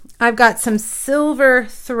 now I've got some silver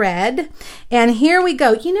thread, and here we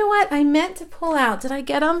go. You know what? I meant to pull out. Did I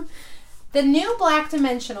get them? The new black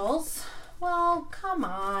dimensionals. Well, come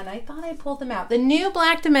on. I thought I pulled them out. The new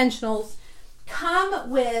black dimensionals come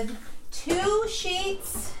with 2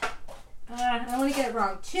 sheets. I don't want to get it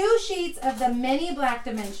wrong. 2 sheets of the mini black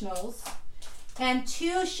dimensionals and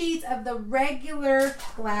 2 sheets of the regular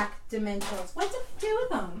black dimensionals. What did I do with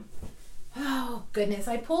them? Oh, goodness.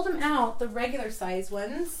 I pulled them out, the regular size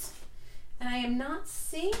ones, and I am not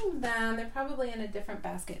seeing them. They're probably in a different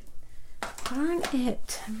basket. Darn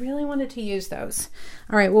it. I really wanted to use those.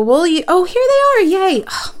 All right, well, oh, here they are. Yay.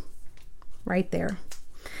 Oh, right there.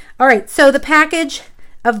 All right, so the package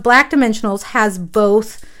of black dimensionals has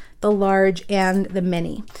both the large and the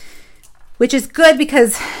mini, which is good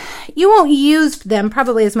because you won't use them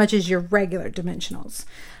probably as much as your regular dimensionals.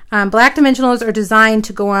 Black dimensionals are designed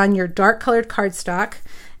to go on your dark colored cardstock,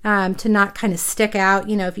 to not kind of stick out.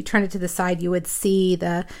 You know, if you turn it to the side, you would see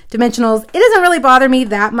the dimensionals. It doesn't really bother me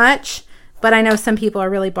that much, but I know some people are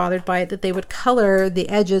really bothered by it, that they would color the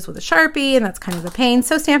edges with a Sharpie, and that's kind of a pain.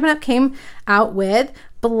 So Stampin' Up! Came out with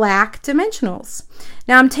black dimensionals.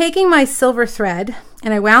 Now I'm taking my silver thread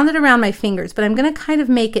and I wound it around my fingers, but I'm going to kind of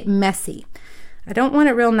make it messy. I don't want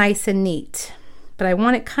it real nice and neat, but I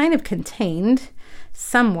want it kind of contained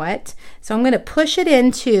somewhat. So I'm going to push it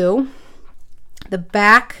into the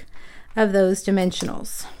back of those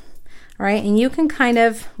dimensionals. All right, and you can kind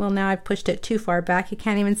of, well, now I've pushed it too far back, you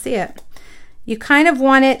can't even see it. You kind of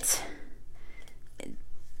want it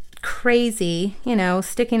crazy, you know,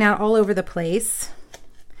 sticking out all over the place.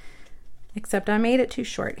 Except I made it too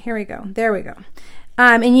short. Here we go. There we go.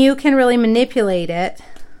 And you can really manipulate it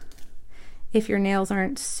if your nails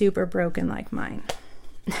aren't super broken like mine.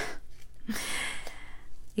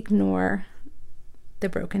 Ignore the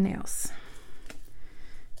broken nails.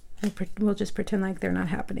 We'll just pretend like they're not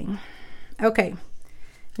happening. Okay.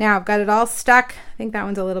 Now I've got it all stuck. I think that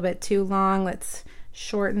one's a little bit too long. Let's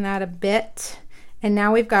shorten that a bit. And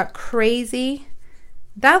now we've got crazy.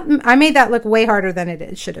 I made that look way harder than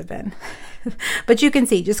it should have been. But you can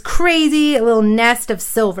see just crazy, a little nest of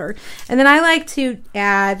silver. And then I like to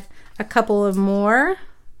add a couple of more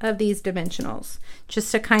of these dimensionals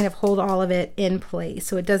just to kind of hold all of it in place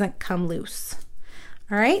so it doesn't come loose.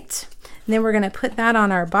 All right. And then we're going to put that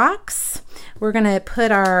on our box. We're going to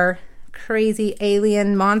put our crazy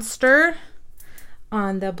alien monster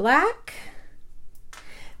on the black.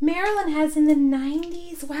 Marilyn has in the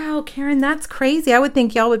 90s. Wow, Karen, that's crazy. I would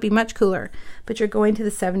think y'all would be much cooler, but you're going to the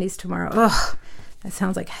 70s tomorrow. Oh, that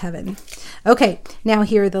sounds like heaven. Okay, now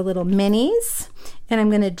here are the little minis, and I'm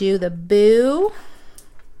going to do the boo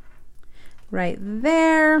right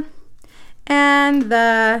there, and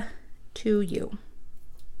the to you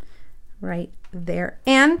right there,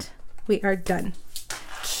 and we are done.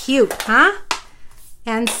 Cute, huh?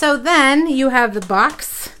 And so then you have the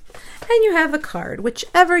box and you have the card,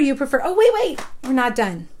 whichever you prefer. Oh, wait, we're not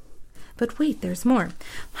done. But wait, there's more.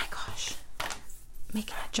 My gosh,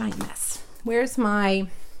 making a giant mess. Where's my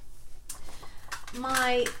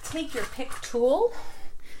take your pick tool?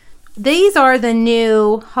 These are the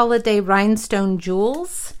new holiday rhinestone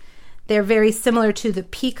jewels. They're very similar to the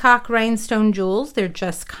peacock rhinestone jewels. They're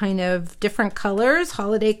just kind of different colors,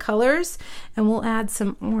 holiday colors, and we'll add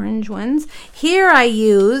some orange ones. Here I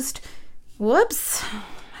used, whoops,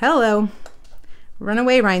 hello,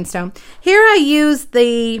 runaway rhinestone. Here I used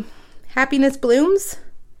the Happiness Blooms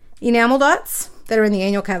enamel dots that are in the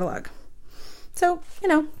annual catalog. So, you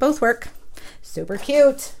know, both work. Super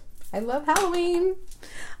cute. I love Halloween.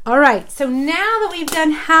 All right, so now that we've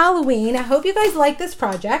done Halloween, I hope you guys like this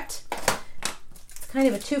project. It's kind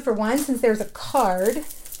of a 2-for-1 since there's a card.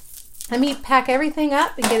 Let me pack everything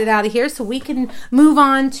up and get it out of here so we can move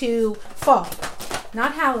on to fall.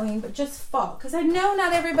 Not Halloween, but just fall. Because I know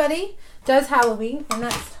not everybody does Halloween, and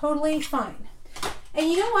that's totally fine. And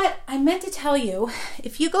you know what? I meant to tell you,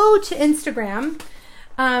 if you go to Instagram,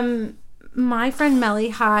 my friend Melly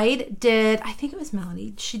Hyde did, I think it was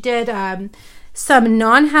Melody, she did some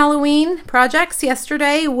non-Halloween projects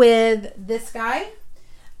yesterday with this guy.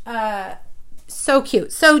 So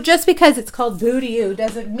cute. So just because it's called Boo to You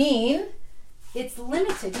doesn't mean it's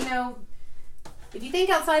limited. You know, if you think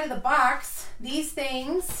outside of the box, these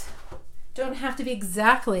things don't have to be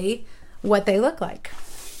exactly what they look like.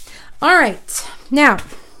 All right. Now,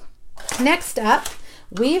 next up,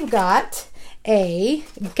 we've got a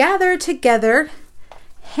Gather Together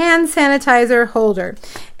hand sanitizer holder,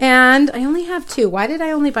 and I only have 2. Why did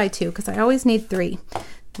I only buy 2? Because I always need 3.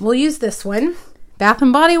 We'll use this one. Bath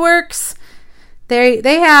and Body Works.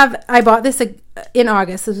 They have, I bought this in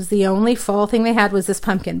August. This was the only fall thing they had, was this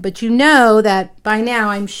pumpkin, but you know that by now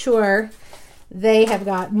I'm sure they have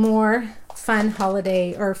got more fun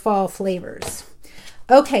holiday or fall flavors.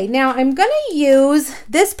 Okay, now I'm gonna use,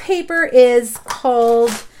 this paper is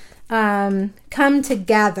called Come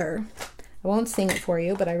Together. I won't sing it for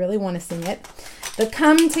you, but I really want to sing it. The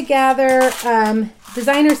Come Together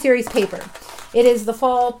Designer Series paper. It is the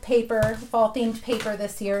fall paper, fall themed paper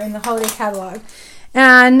this year in the holiday catalog.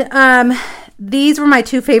 And these were my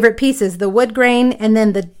 2 favorite pieces, the wood grain and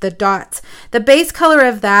then the dots. The base color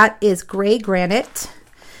of that is gray granite.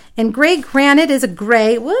 And gray granite is a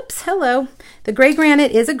gray, whoops, hello. The gray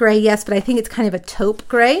granite is a gray, yes, but I think it's kind of a taupe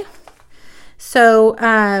gray. So,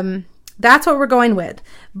 that's what we're going with.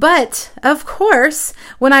 But, of course,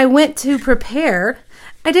 when I went to prepare,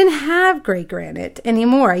 I didn't have gray granite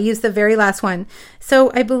anymore. I used the very last one.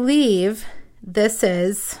 So I believe this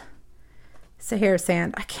is Sahara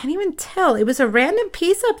sand. I can't even tell. It was a random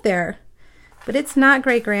piece up there. But it's not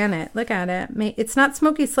gray granite. Look at it. It's not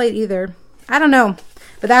smoky slate either. I don't know.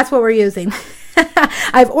 But that's what we're using.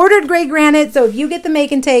 I've ordered gray granite, so if you get the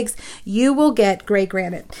make and takes, you will get gray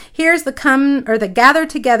granite. Here's the Gather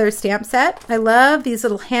Together stamp set. I love these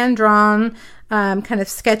little hand-drawn kind of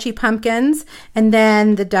sketchy pumpkins, and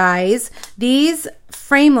then the dies. These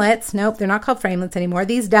framelets, nope, they're not called framelets anymore.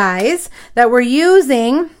 These dies that we're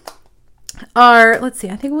using are, let's see,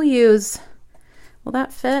 I think we'll use, will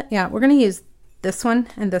that fit? Yeah, we're going to use this one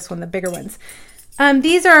and this one, the bigger ones.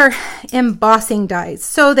 These are embossing dies.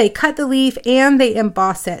 So they cut the leaf and they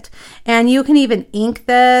emboss it. And you can even ink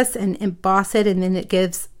this and emboss it, and then it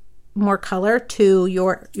gives more color to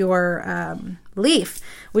your leaf,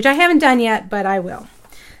 which I haven't done yet, but I will.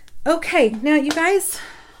 Okay, now you guys,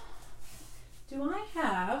 do I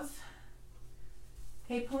have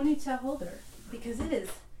a ponytail holder? Because it is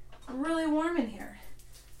really warm in here.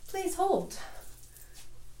 Please hold.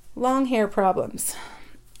 Long hair problems.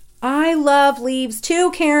 I love leaves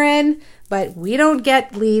too, Karen, but we don't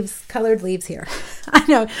get leaves, colored leaves here. I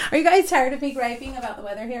know. Are you guys tired of me griping about the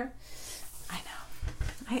weather here? I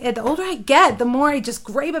know. The older I get, the more I just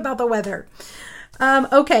gripe about the weather.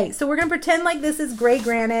 Okay, so we're going to pretend like this is gray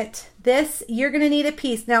granite. This, you're going to need a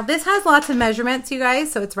piece. Now, this has lots of measurements, you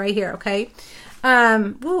guys, so it's right here, okay?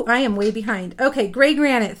 Ooh, I am way behind. Okay, gray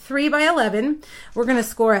granite, 3 by 11. We're going to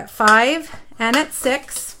score at 5 and at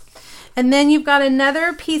 6. And then you've got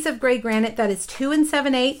another piece of gray granite that is 2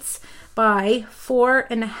 7/8 by 4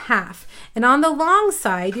 1/2. And on the long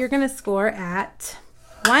side, you're going to score at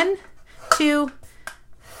 1, 2,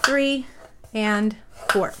 3, and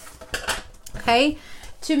 4. Okay,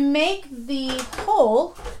 to make the hole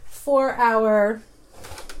for our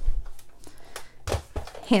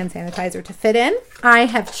hand sanitizer to fit in, I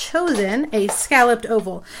have chosen a scalloped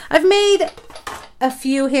oval. I've made a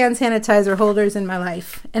few hand sanitizer holders in my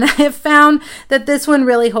life, and I have found that this one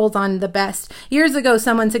really holds on the best. Years ago,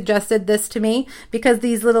 someone suggested this to me because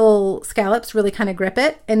these little scallops really kind of grip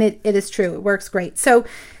it, and it is true. It works great. So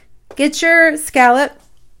get your scallop,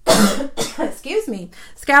 excuse me,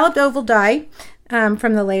 scalloped oval die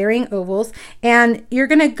from the Layering Ovals, and you're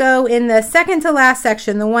going to go in the second to last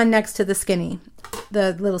section, the one next to the skinny,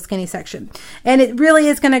 the little skinny section. And it really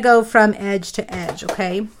is going to go from edge to edge,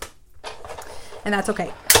 okay? And that's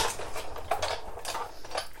okay.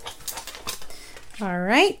 All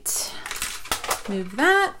right, move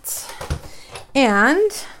that.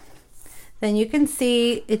 And then you can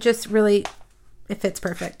see it just really, it fits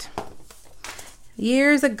perfect.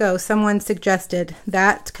 Years ago, someone suggested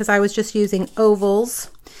that because I was just using ovals,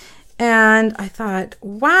 and I thought,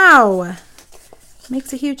 wow,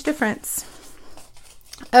 makes a huge difference.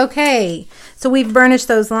 Okay, so we've burnished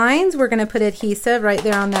those lines. We're going to put adhesive right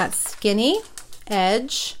there on that skinny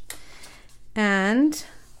edge and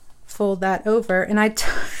fold that over. And I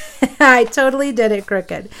totally did it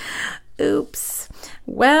crooked. Oops.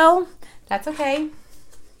 Well, that's okay.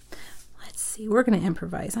 Let's see. We're going to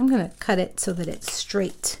improvise. I'm going to cut it so that it's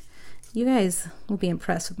straight. You guys will be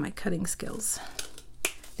impressed with my cutting skills.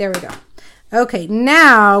 There we go. Okay,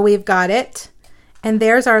 now we've got it. And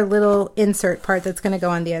there's our little insert part that's going to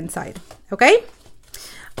go on the inside. Okay?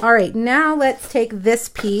 All right, now let's take this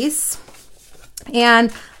piece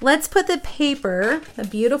and let's put the paper, the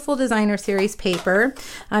beautiful Designer Series paper.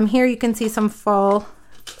 Here you can see some fall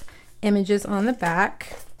images on the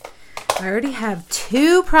back. I already have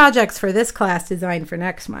 2 projects for this class designed for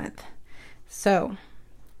next month. So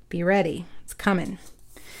be ready. It's coming.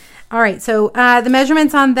 All right, so the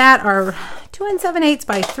measurements on that are 2 7/8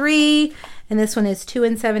 by 3. And this one is 2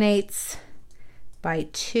 7/8 by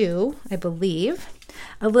 2, I believe.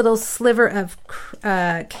 A little sliver of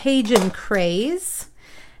Cajun Craze.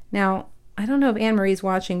 Now, I don't know if Anne-Marie's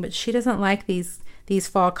watching, but she doesn't like these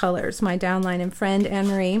fall colors. My downline and friend,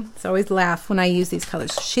 Anne-Marie, always laugh when I use these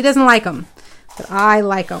colors. She doesn't like them, but I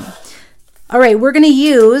like them. All right, we're going to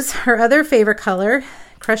use her other favorite color,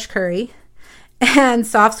 Crushed Curry, and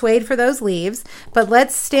Soft Suede for those leaves. But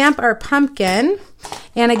let's stamp our pumpkin.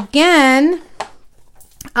 And again,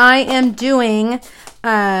 I am doing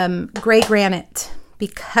gray granite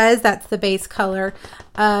because that's the base color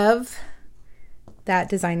of that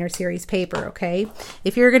Designer Series paper, okay?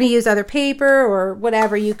 If you're going to use other paper or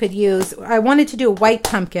whatever you could use, I wanted to do a white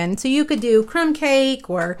pumpkin. So you could do crumb cake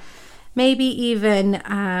or maybe even,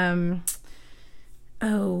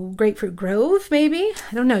 Grapefruit Grove, maybe?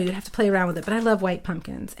 I don't know. You'd have to play around with it, but I love white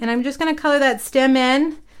pumpkins. And I'm just going to color that stem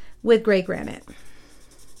in with gray granite.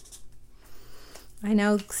 I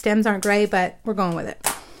know stems aren't gray, but we're going with it.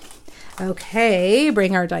 Okay,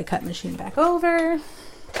 bring our die cut machine back over.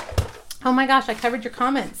 Oh my gosh, I covered your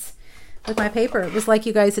comments with my paper. It was like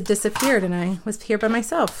you guys had disappeared and I was here by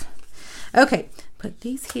myself. Okay, put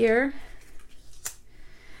these here.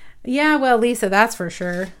 Yeah, well, Lisa, that's for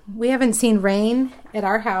sure. We haven't seen rain at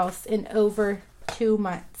our house in over 2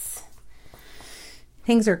 months.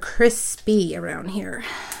 Things are crispy around here.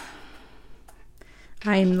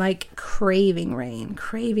 I'm like craving rain,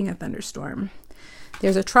 craving a thunderstorm.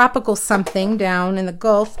 There's a tropical something down in the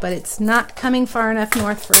Gulf, but it's not coming far enough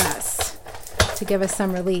north for us to give us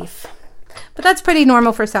some relief. But that's pretty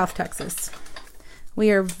normal for South Texas. We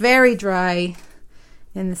are very dry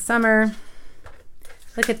in the summer.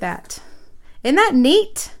 Look at that. Isn't that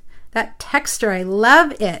neat? That texture, I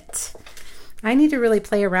love it. I need to really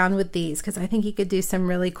play around with these because I think you could do some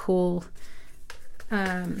really cool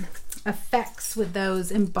effects with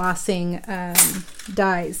those embossing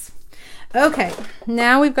dies. Okay,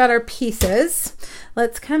 now we've got our pieces.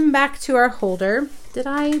 Let's come back to our holder.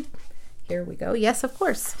 Here we go. Yes, of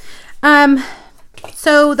course.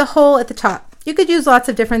 So the hole at the top, you could use lots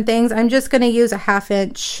of different things. I'm just going to use a 1/2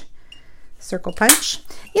 inch circle punch.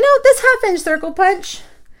 You know, this 1/2 inch circle punch,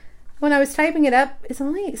 when I was typing it up, is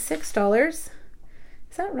only $6.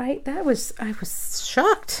 Is that right? I was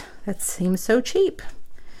shocked. That seems so cheap.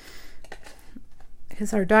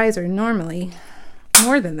 Because our dies are normally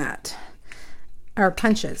more than that. Our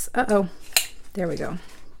punches. Uh-oh. There we go.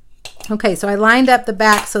 Okay, so I lined up the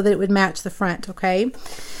back so that it would match the front, okay?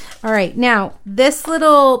 All right, now this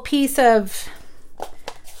little piece of,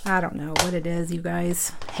 I don't know what it is, you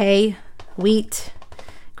guys. Hay, wheat,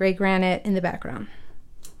 gray granite in the background.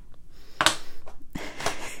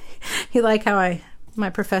 You like how my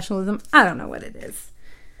professionalism? I don't know what it is.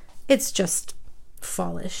 It's just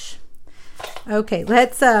fallish. Okay,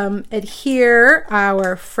 let's adhere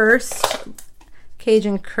our first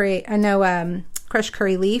Cajun Crushed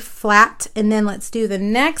Curry leaf flat, and then let's do the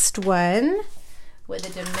next one with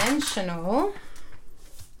a dimensional.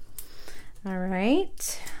 All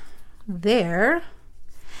right, there.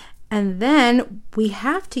 And then we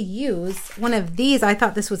have to use one of these. I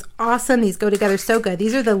thought this was awesome. These go together so good.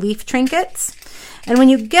 These are the leaf trinkets. And when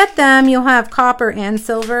you get them, you'll have copper and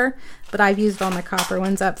silver, but I've used all my copper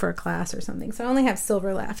ones up for a class or something. So I only have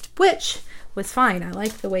silver left, which was fine. I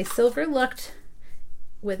liked the way silver looked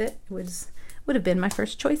with it. It would have been my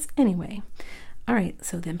first choice anyway. All right,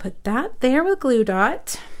 so then put that there with glue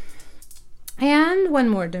dot. And one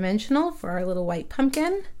more dimensional for our little white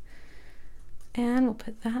pumpkin. And we'll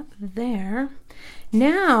put that there.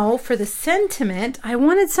 Now for the sentiment, I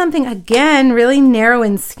wanted something, again, really narrow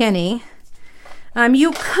and skinny.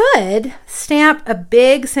 You could stamp a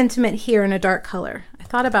big sentiment here in a dark color. I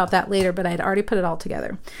thought about that later, but I'd already put it all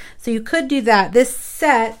together. So you could do that. This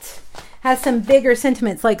set has some bigger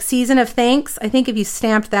sentiments like Season of Thanks. I think if you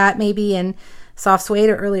stamped that maybe in soft suede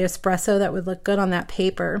or early espresso, that would look good on that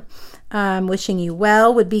paper. Wishing You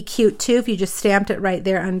Well would be cute too if you just stamped it right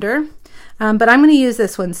there under. But I'm going to use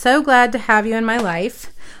this one. So glad to have you in my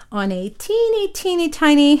life on a teeny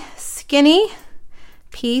tiny skinny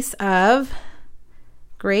piece of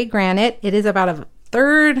gray granite. It is about a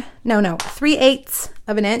 3/8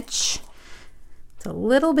 of an inch. It's a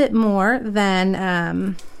little bit more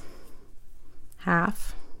than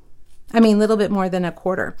half. I mean, a little bit more than a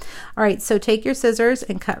quarter. All right, so take your scissors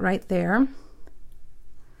and cut right there.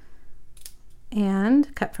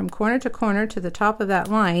 And cut from corner to corner to the top of that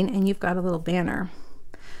line, and you've got a little banner.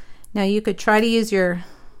 Now you could try to use your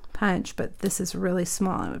punch, but this is really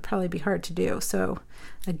small. It would probably be hard to do. So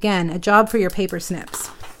again, a job for your paper snips.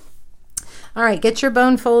 All right, get your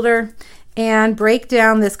bone folder and break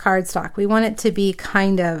down this cardstock. We want it to be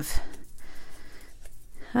kind of,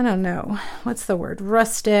 I don't know, what's the word?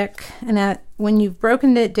 Rustic. And that when you've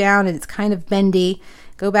broken it down and it's kind of bendy,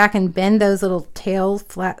 go back and bend those little tails,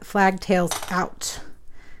 flag tails out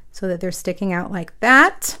so that they're sticking out like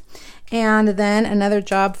that. And then another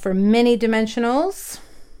job for mini dimensionals.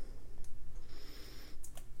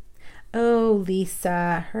 Oh,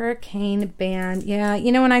 Lisa, hurricane band. Yeah,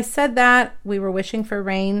 you know, when I said that we were wishing for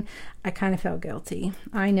rain, I kind of felt guilty.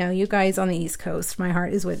 I know, you guys on the East Coast, my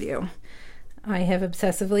heart is with you. I have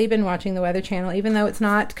obsessively been watching the Weather Channel, even though it's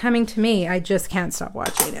not coming to me. I just can't stop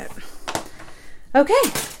watching it. Okay,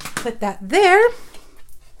 put that there.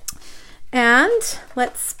 And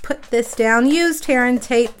let's put this down. Use tear and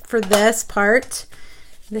tape for this part.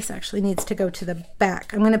 This actually needs to go to the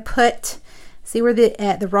back. I'm going to put, see where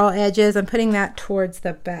the raw edge is? I'm putting that towards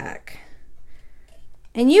the back.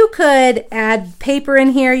 And you could add paper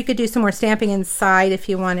in here. You could do some more stamping inside if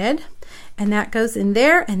you wanted. And that goes in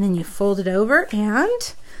there, and then you fold it over,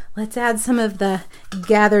 and let's add some of the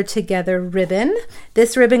Gather Together ribbon.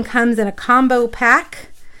 This ribbon comes in a combo pack.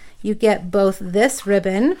 You get both this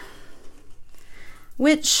ribbon,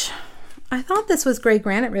 which I thought this was gray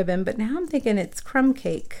granite ribbon, but now I'm thinking it's crumb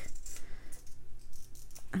cake.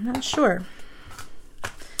 I'm not sure.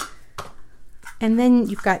 And then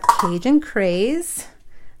you've got Cajun Craze,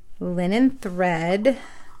 linen thread,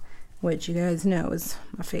 which you guys know is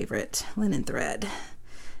my favorite, linen thread.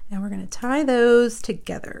 And we're going to tie those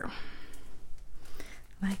together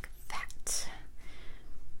like that.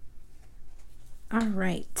 All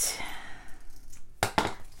right.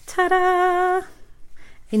 Ta-da!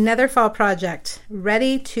 Another fall project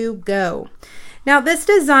ready to go. Now this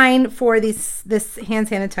design for this hand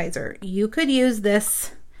sanitizer, you could use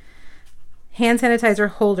this hand sanitizer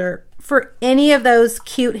holder for any of those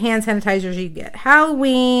cute hand sanitizers you get.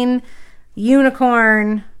 Halloween,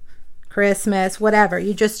 unicorn, Christmas, whatever.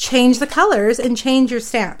 You just change the colors and change your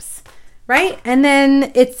stamps, right? And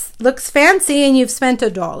then it looks fancy and you've spent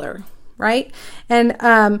 $1, right?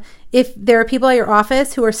 And if there are people at your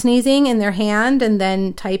office who are sneezing in their hand and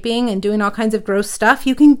then typing and doing all kinds of gross stuff,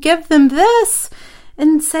 you can give them this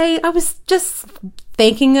and say, I was just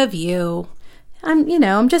thinking of you.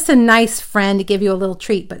 I'm just a nice friend to give you a little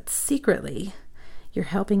treat, but secretly you're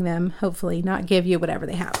helping them hopefully not give you whatever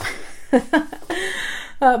they have.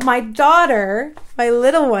 My daughter, my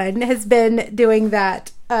little one, has been doing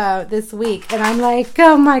that this week, and I'm like,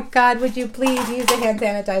 oh my God, would you please use a hand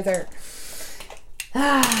sanitizer?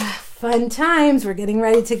 Fun times. We're getting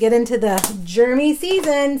ready to get into the germy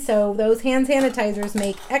season, so those hand sanitizers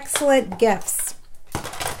make excellent gifts.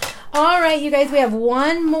 All right, you guys, we have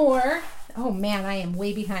one more. Oh man, I am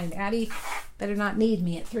way behind. Addie better not need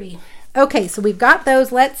me at 3. Okay, so we've got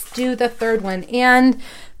those. Let's do the third one. And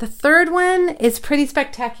the third one is pretty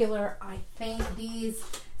spectacular. I think these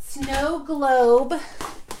snow globe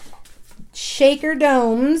shaker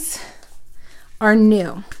domes are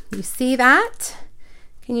new. You see that?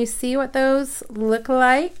 Can you see what those look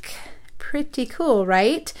like? Pretty cool,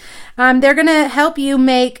 right? They're gonna help you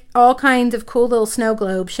make all kinds of cool little snow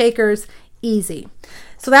globe shakers easy.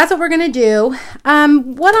 So that's what we're gonna do.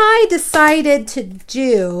 What I decided to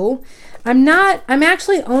do, I'm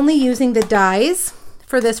actually only using the dies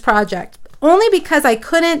for this project, only because I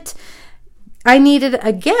needed,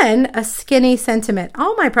 again, a skinny sentiment.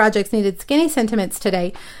 All my projects needed skinny sentiments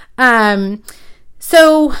today.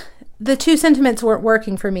 So the 2 sentiments weren't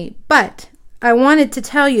working for me, but I wanted to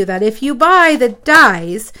tell you that if you buy the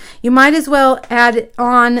dies, you might as well add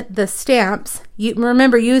on the stamps. You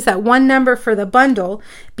remember, use that one number for the bundle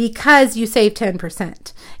because you save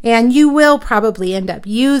 10%. And you will probably end up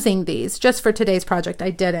using these. Just for today's project, I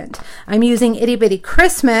didn't. I'm using Itty Bitty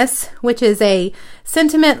Christmas, which is a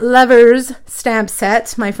sentiment lovers stamp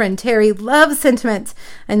set. My friend Terry loves sentiments,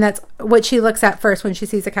 and that's what she looks at first when she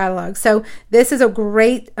sees a catalog. So this is a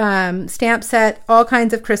great stamp set, all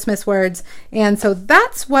kinds of Christmas words, and so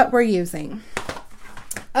that's what we're using.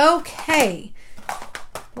 Okay,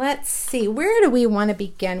 let's see. Where do we want to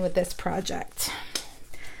begin with this project?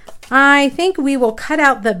 I think we will cut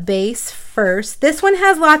out the base first. This one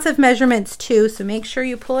has lots of measurements too, so make sure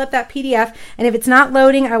you pull up that PDF, and if it's not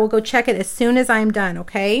loading, I will go check it as soon as I'm done,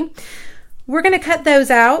 okay? We're going to cut those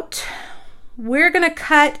out. We're going to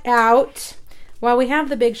cut out, while we have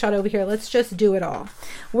the Big Shot over here, let's just do it all.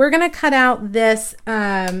 We're going to cut out this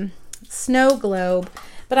snow globe,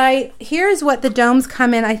 but here's what the domes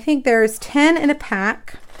come in. I think there's 10 in a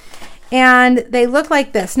pack. And they look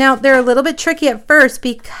like this. Now, they're a little bit tricky at first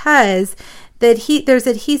because there's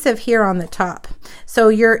adhesive here on the top. So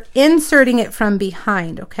you're inserting it from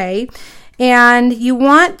behind, okay? And you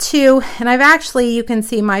want to, and you can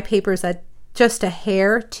see my paper's just a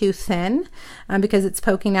hair too thin because it's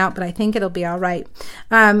poking out, but I think it'll be all right.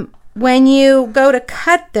 When you go to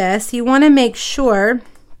cut this, you want to make sure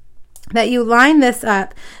that you line this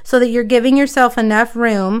up so that you're giving yourself enough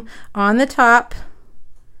room on the top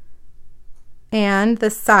and the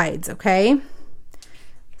sides, okay?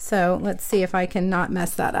 So let's see if I can not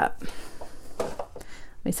mess that up. Let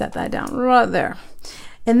me set that down right there.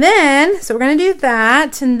 And then, so we're going to do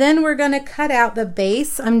that, and then we're going to cut out the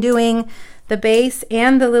base. I'm doing the base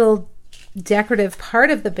and the little decorative part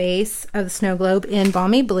of the base of the snow globe in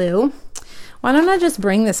Balmy Blue. Why don't I just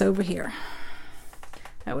bring this over here?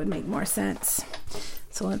 That would make more sense.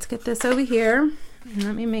 So let's get this over here, and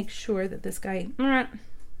let me make sure that this guy,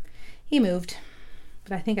 he moved,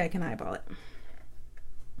 but I think I can eyeball it.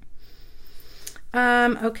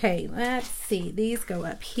 Okay, let's see. These go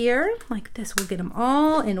up here like this. We'll get them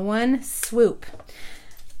all in one swoop.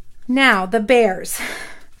 Now, the bears.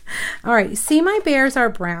 All right, you see my bears are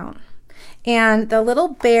brown. And the little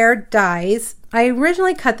bear dies, I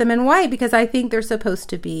originally cut them in white because I think they're supposed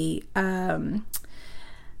to be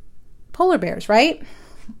polar bears, right?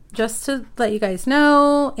 Just to let you guys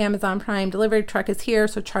know, Amazon Prime delivery truck is here,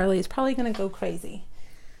 so Charlie is probably going to go crazy.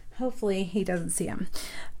 Hopefully he doesn't see him.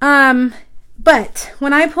 But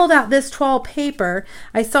when I pulled out this toile paper,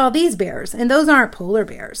 I saw these bears, and those aren't polar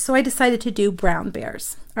bears, so I decided to do brown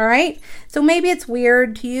bears. All right? So maybe it's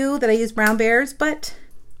weird to you that I use brown bears, but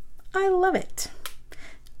I love it.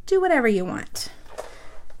 Do whatever you want.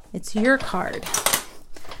 It's your card.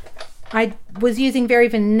 I was using very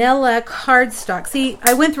vanilla cardstock. See,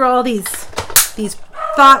 I went through all these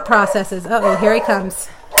thought processes. Uh-oh, here he comes.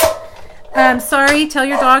 I'm sorry. Tell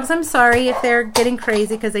your dogs I'm sorry if they're getting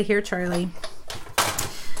crazy because they hear Charlie.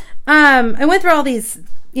 I went through all these,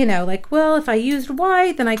 like, well, if I used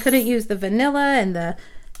white, then I couldn't use the vanilla, and the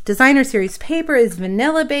designer series paper is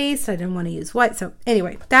vanilla based. I didn't want to use white. So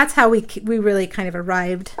anyway, that's how we really kind of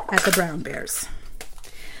arrived at the brown bears.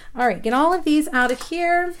 All right, get all of these out of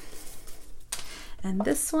here. And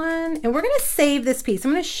this one, and we're going to save this piece.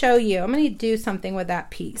 I'm going to show you. I'm going to do something with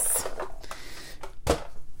that piece.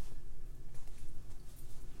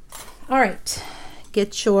 All right,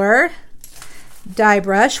 get your die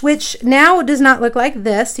brush, which now does not look like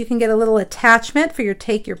this. You can get a little attachment for your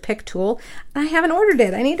take your pick tool. I haven't ordered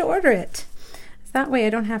it. I need to order it. That way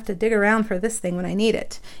I don't have to dig around for this thing when I need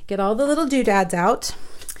it. Get all the little doodads out.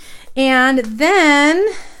 And then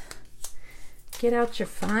get out your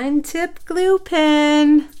fine tip glue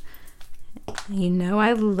pen. You know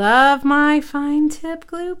I love my fine tip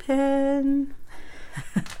glue pen.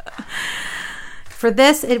 For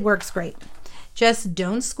this, it works great. Just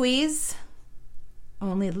don't squeeze.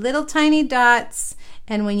 Only little tiny dots.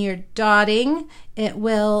 And when you're dotting, it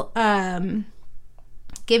will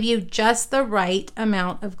give you just the right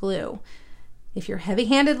amount of glue. If you're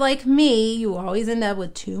heavy-handed like me, you always end up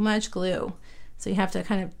with too much glue. So you have to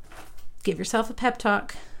kind of give yourself a pep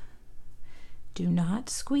talk. Do not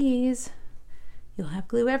squeeze. You'll have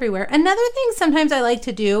glue everywhere. Another thing sometimes I like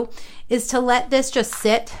to do is to let this just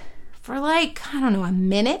sit for like, I don't know, a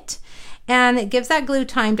minute. And it gives that glue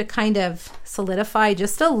time to kind of solidify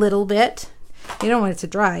just a little bit. You don't want it to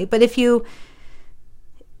dry, but if you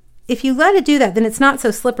let it do that, then it's not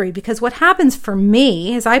so slippery, because what happens for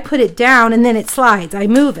me is I put it down and then it slides. I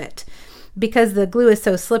move it because the glue is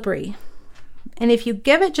so slippery. And if you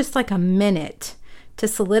give it just like a minute to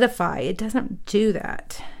solidify, it doesn't do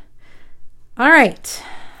that. All right.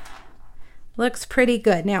 Looks pretty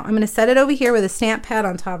good. Now I'm going to set it over here with a stamp pad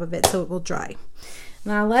on top of it so it will dry.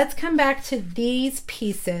 Now let's come back to these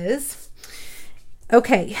pieces.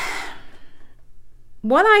 Okay.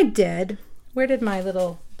 What I did, where did my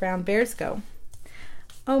little brown bears go?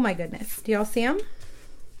 Oh my goodness. Do y'all see them?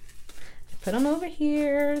 I put them over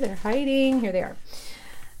here. They're hiding. Here they are.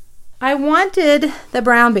 I wanted the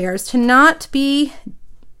brown bears to not be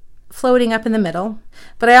floating up in the middle,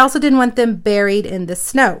 but I also didn't want them buried in the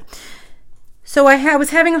snow. So I was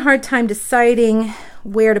having a hard time deciding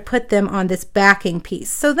where to put them on this backing piece.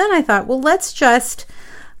 So then I thought, well, let's just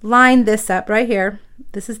line this up right here.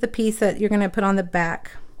 This is the piece that you're going to put on the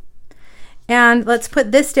back. And let's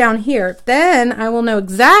put this down here. Then I will know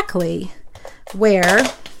exactly where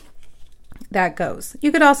that goes.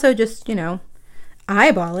 You could also just, you know,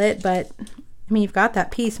 eyeball it, but I mean, you've got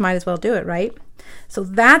that piece, might as well do it, right? So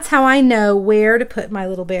that's how I know where to put my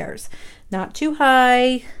little bears. Not too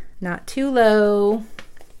high, not too low.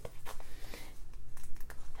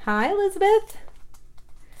 Hi, Elizabeth.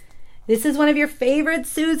 This is one of your favorites,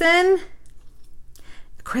 Susan.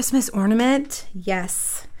 Christmas ornament.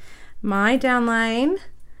 Yes. My downline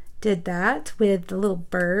did that with the little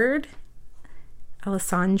bird,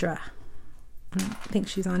 Alessandra. I think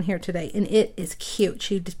she's on here today, and it is cute.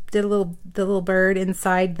 She did the little bird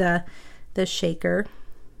inside the shaker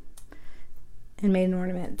and made an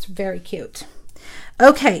ornament. It's very cute.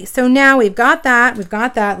 Okay, so now we've got that.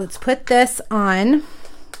 Let's put this on.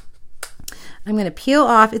 I'm going to peel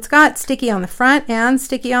off. It's got sticky on the front and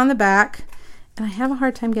sticky on the back, and I have a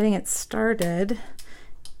hard time getting it started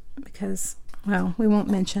because, well, we won't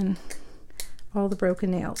mention all the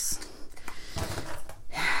broken nails.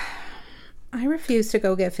 I refuse to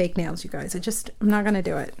go get fake nails, you guys. I'm not going to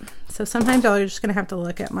do it. So sometimes y'all are just going to have to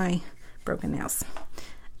look at my broken nails.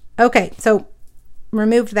 Okay, so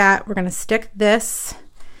removed that. We're going to stick this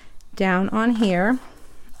down on here.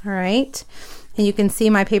 All right. And you can see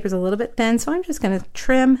my paper's a little bit thin, so I'm just going to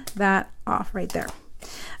trim that off right there.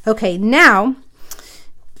 Okay, now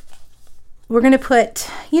we're going to put,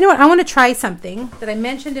 you know what, I want to try something that I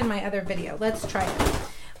mentioned in my other video. Let's try it.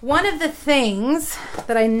 One of the things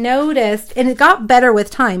that I noticed, and it got better with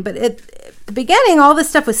time, but at the beginning, all this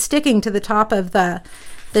stuff was sticking to the top of the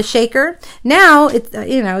shaker. Now it's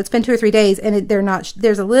it's been 2 or 3 days, and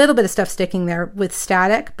there's a little bit of stuff sticking there with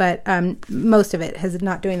static, but most of it is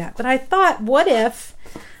not doing that. But I thought, what if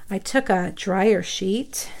I took a dryer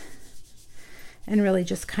sheet and really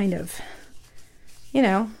just kind of,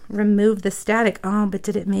 remove the static? Oh, but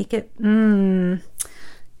did it make it?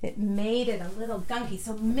 It made it a little gunky.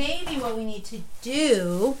 So maybe what we need to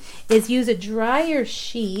do is use a dryer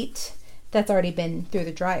sheet that's already been through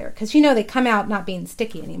the dryer, because they come out not being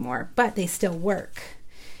sticky anymore, but they still work.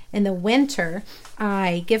 In the winter,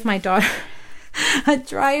 I give my daughter a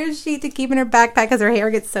dryer sheet to keep in her backpack because her hair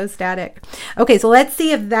gets so static. Okay, so let's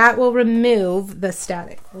see if that will remove the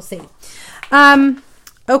static. We'll see.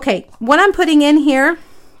 Okay, what I'm putting in here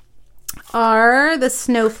are the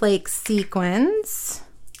snowflake sequins.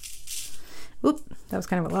 Oop, that was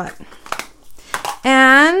kind of a lot.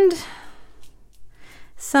 And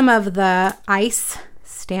some of the ice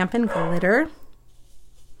Stampin' Glitter.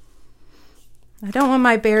 I don't want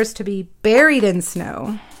my bears to be buried in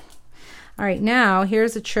snow. All right, now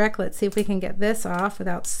here's a trick. Let's see if we can get this off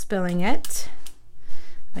without spilling it.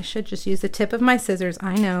 I should just use the tip of my scissors.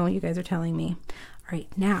 I know, you guys are telling me. All right,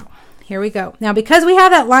 now, here we go. Now, because we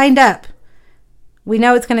have that lined up, we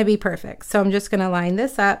know it's going to be perfect. So I'm just going to line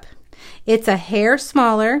this up. It's a hair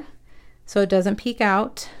smaller, so it doesn't peek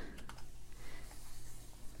out.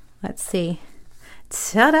 Let's see.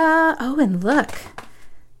 Ta-da! Oh, and look,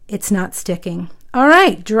 it's not sticking. All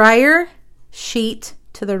right, dryer sheet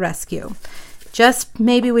to the rescue. Just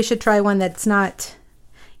maybe we should try one that's not,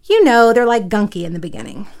 they're like gunky in the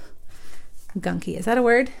beginning. Gunky, is that a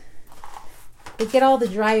word? They get all the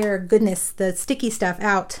dryer goodness, the sticky stuff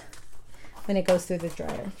out when it goes through the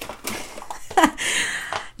dryer.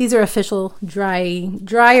 These are official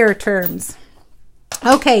dryer terms.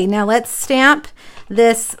 Okay, now let's stamp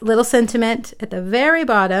this little sentiment at the very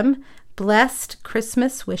bottom. Blessed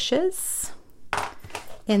Christmas wishes.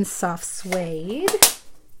 in soft suede.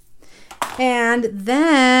 And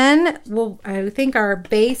then I think our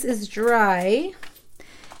base is dry,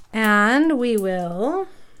 and we will,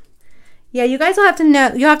 yeah, you guys will have to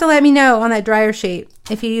know, you'll have to let me know on that dryer sheet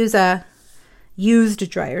if you use a used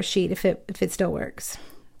dryer sheet, if it still works.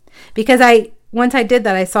 Because once I did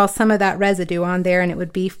that, I saw some of that residue on there, and it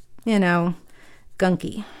would be, you know,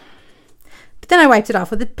 gunky. But then I wiped it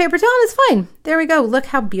off with a paper towel, and it's fine. There we go. Look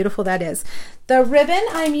how beautiful that is. The ribbon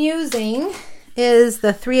I'm using is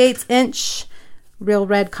the 3/8 inch Real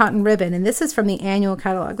Red cotton ribbon, and this is from the annual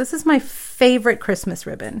catalog. This is my favorite Christmas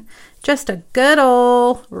ribbon. Just a good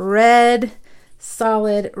old red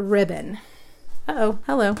solid ribbon. Uh-oh,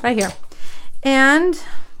 hello, right here. And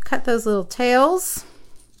cut those little tails.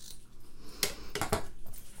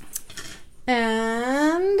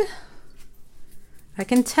 And I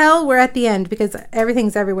can tell we're at the end because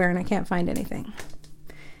everything's everywhere and I can't find anything.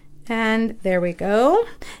 And there we go.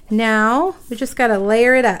 Now we just got to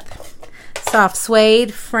layer it up. Soft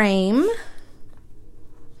suede frame.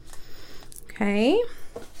 Okay.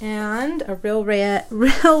 And a real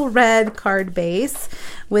red card base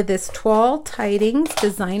with this Toile Tidings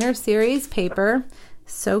Designer Series paper.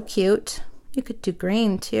 So cute. You could do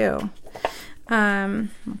green too. I'll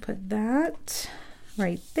put that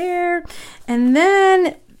right there. And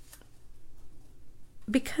then,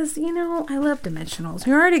 because, you know, I love dimensionals.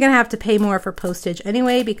 You're already going to have to pay more for postage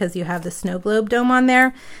anyway because you have the snow globe dome on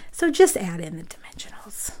there. So just add in the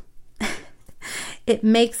dimensionals. It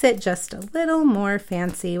makes it just a little more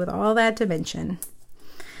fancy with all that dimension.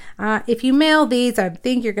 If you mail these, I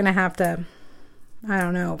think you're going to have to, I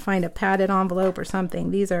don't know, find a padded envelope or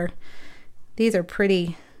something. These are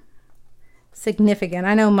pretty significant.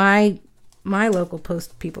 I know my local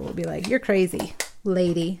post people will be like, "You're crazy,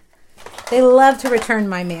 lady." They love to return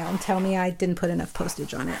my mail and tell me I didn't put enough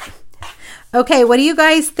postage on it. Okay, what do you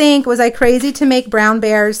guys think? Was I crazy to make brown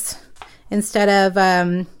bears instead of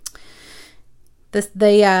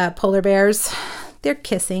the polar bears? They're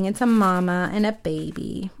kissing. It's a mama and a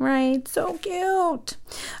baby, right? So cute.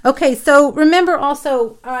 Okay, so remember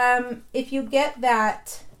also, if you get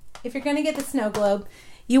that, if you're going to get the snow globe,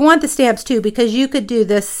 you want the stamps too, because you could do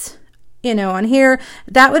this, you know, on here.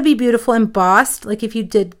 That would be beautiful embossed. Like if you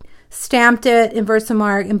did stamped it in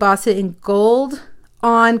Versamark, embossed it in gold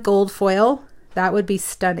on gold foil, that would be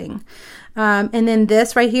stunning. And then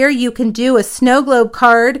this right here, you can do a snow globe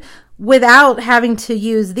card without having to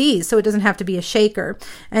use these, so it doesn't have to be a shaker.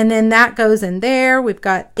 And then that goes in there. We've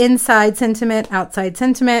got inside sentiment, outside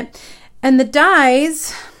sentiment. And the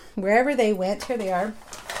dies, wherever they went, here they are,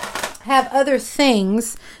 have other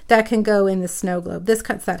things that can go in the snow globe. This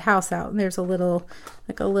cuts that house out, and there's a little,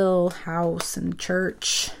 like a little house and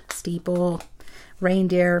church, steeple,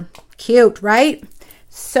 reindeer. Cute, right?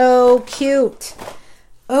 So cute.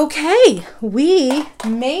 Okay, we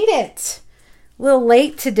made it. A little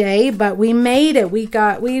late today, but we made it. We've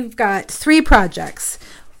got 3 projects.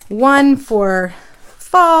 One for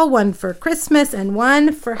fall, one for Christmas, and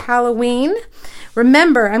one for Halloween.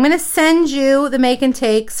 Remember, I'm going to send you the make and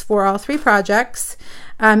takes for all 3 projects.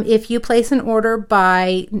 If you place an order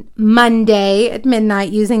by Monday at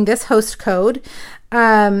midnight using this host code.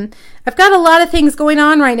 I've got a lot of things going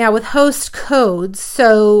on right now with host codes.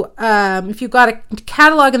 So if you got a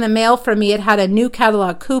catalog in the mail from me, it had a new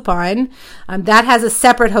catalog coupon. That has a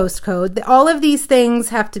separate host code. All of these things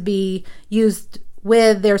have to be used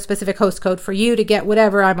with their specific host code for you to get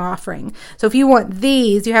whatever I'm offering. So if you want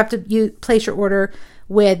these, you have to place your order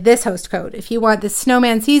with this host code. If you want the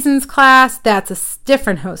Snowman Seasons class, that's a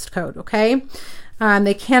different host code, okay?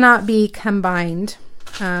 They cannot be combined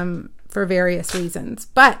for various reasons.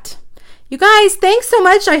 But you guys, thanks so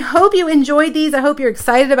much. I hope you enjoyed these. I hope you're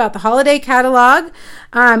excited about the holiday catalog.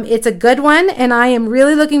 It's a good one, and I am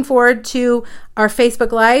really looking forward to our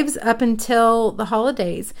Facebook Lives up until the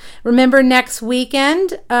holidays. Remember, next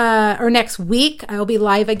weekend, or next week, I will be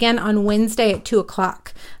live again on Wednesday at 2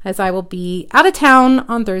 o'clock, as I will be out of town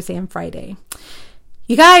on Thursday and Friday.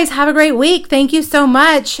 You guys have a great week. Thank you so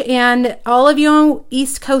much. And all of you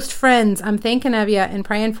East Coast friends, I'm thinking of you and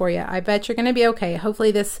praying for you. I bet you're going to be okay.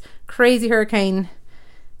 Hopefully this crazy hurricane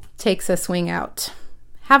takes a swing out.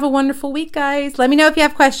 Have a wonderful week, guys. Let me know if you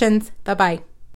have questions. Bye-bye.